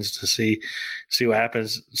remains to see what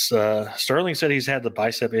happens. Sterling said he's had the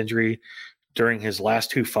bicep injury during his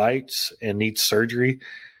last 2 fights and needs surgery.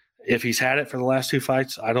 If he's had it for the last 2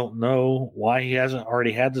 fights, I don't know why he hasn't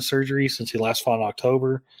already had the surgery since he last fought in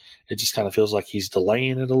October. It just kind of feels like he's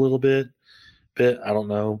delaying it a little bit. I don't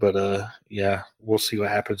know, but we'll see what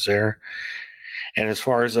happens there. And as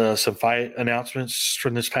far as some fight announcements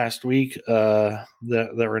from this past week that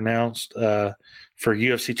were announced for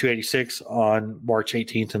UFC 286 on March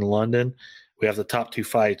 18th in London, we have the top 2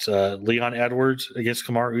 fights. Leon Edwards against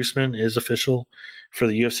Kamaru Usman is official for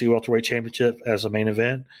the UFC Welterweight Championship as a main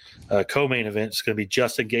event. Co-main event is going to be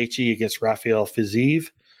Justin Gaethje against Rafael Fiziev.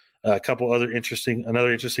 Another interesting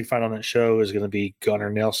fight on that show is going to be Gunnar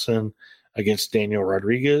Nelson against Daniel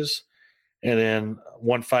Rodriguez. And then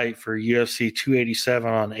one fight for UFC 287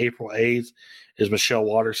 on April 8th is Michelle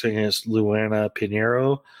Waterson against Luana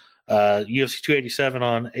Pinheiro. UFC 287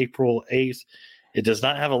 on April 8th. It does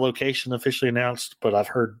not have a location officially announced, but I've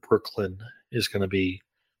heard Brooklyn is going to be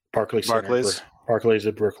Barclays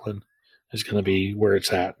at Brooklyn is going to be where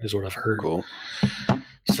it's at, is what I've heard. Cool.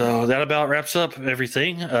 So that about wraps up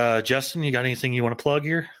everything. Justin, you got anything you want to plug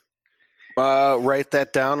here? Write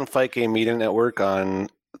that down on Fight Game Media Network on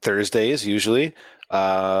Thursdays, usually.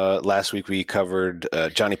 Last week we covered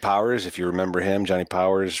Johnny Powers. If you remember him, Johnny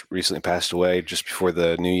Powers recently passed away just before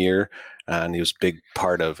the new year, and he was a big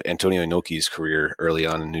part of Antonio Inoki's career early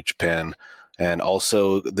on in New Japan. And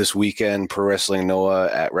also this weekend, Pro Wrestling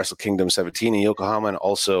Noah at Wrestle Kingdom 17 in Yokohama, and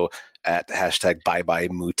also at hashtag Bye Bye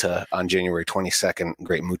Muta on January 22nd.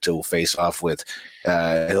 Great Muta will face off with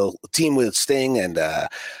he'll team with Sting and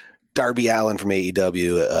Darby Allin from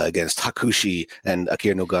AEW against Hakushi and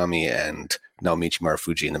Akira Nogami and Naomichi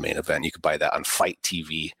Marufuji in the main event. You could buy that on Fight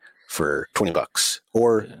TV for $20,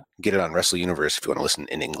 or get it on Wrestle Universe if you want to listen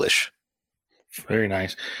in English. Very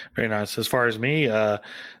nice. Very nice. As far as me,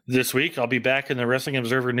 this week I'll be back in the Wrestling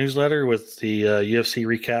Observer newsletter with the UFC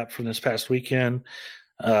recap from this past weekend.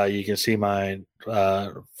 You can see my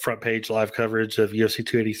front page live coverage of UFC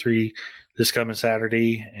 283 this coming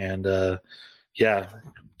Saturday. And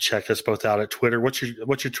check us both out at Twitter. What's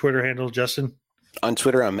your Twitter handle, Justin? On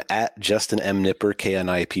Twitter, I'm at Justin M. Nipper,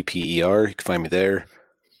 Knipper. You can find me there.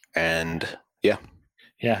 And yeah.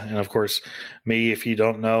 Yeah, and of course, me, if you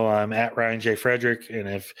don't know, I'm at Ryan J. Frederick, and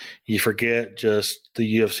if you forget, just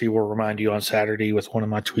the UFC will remind you on Saturday with one of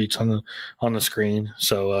my tweets on the screen.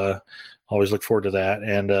 So always look forward to that.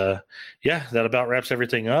 And that about wraps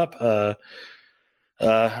everything up.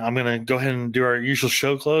 I'm going to go ahead and do our usual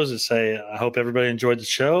show close and say I hope everybody enjoyed the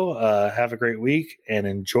show. Have a great week and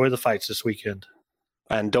enjoy the fights this weekend.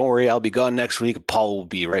 And don't worry, I'll be gone next week. Paul will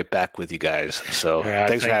be right back with you guys. So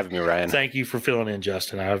thanks for having me, Ryan. Thank you for filling in,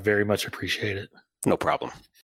 Justin. I very much appreciate it. No problem.